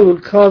Hashem will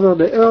cover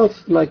the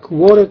earth like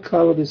water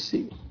covers the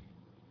sea.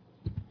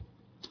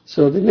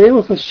 So the name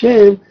of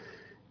Hashem,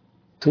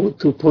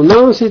 to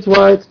pronounce it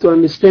right, to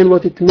understand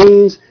what it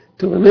means,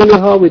 to remember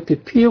how it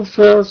appeared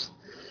first,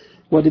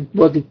 what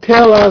it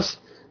tells us,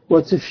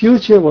 what's the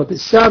future, what the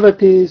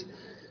Sabbath is,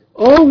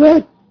 all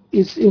that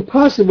is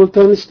impossible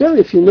to understand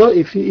if you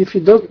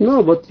don't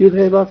know what Yud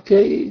Hey Vav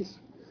Kei is.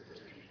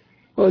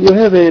 Well, you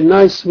have a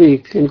nice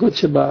week and good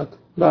Shabbat.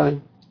 Bye.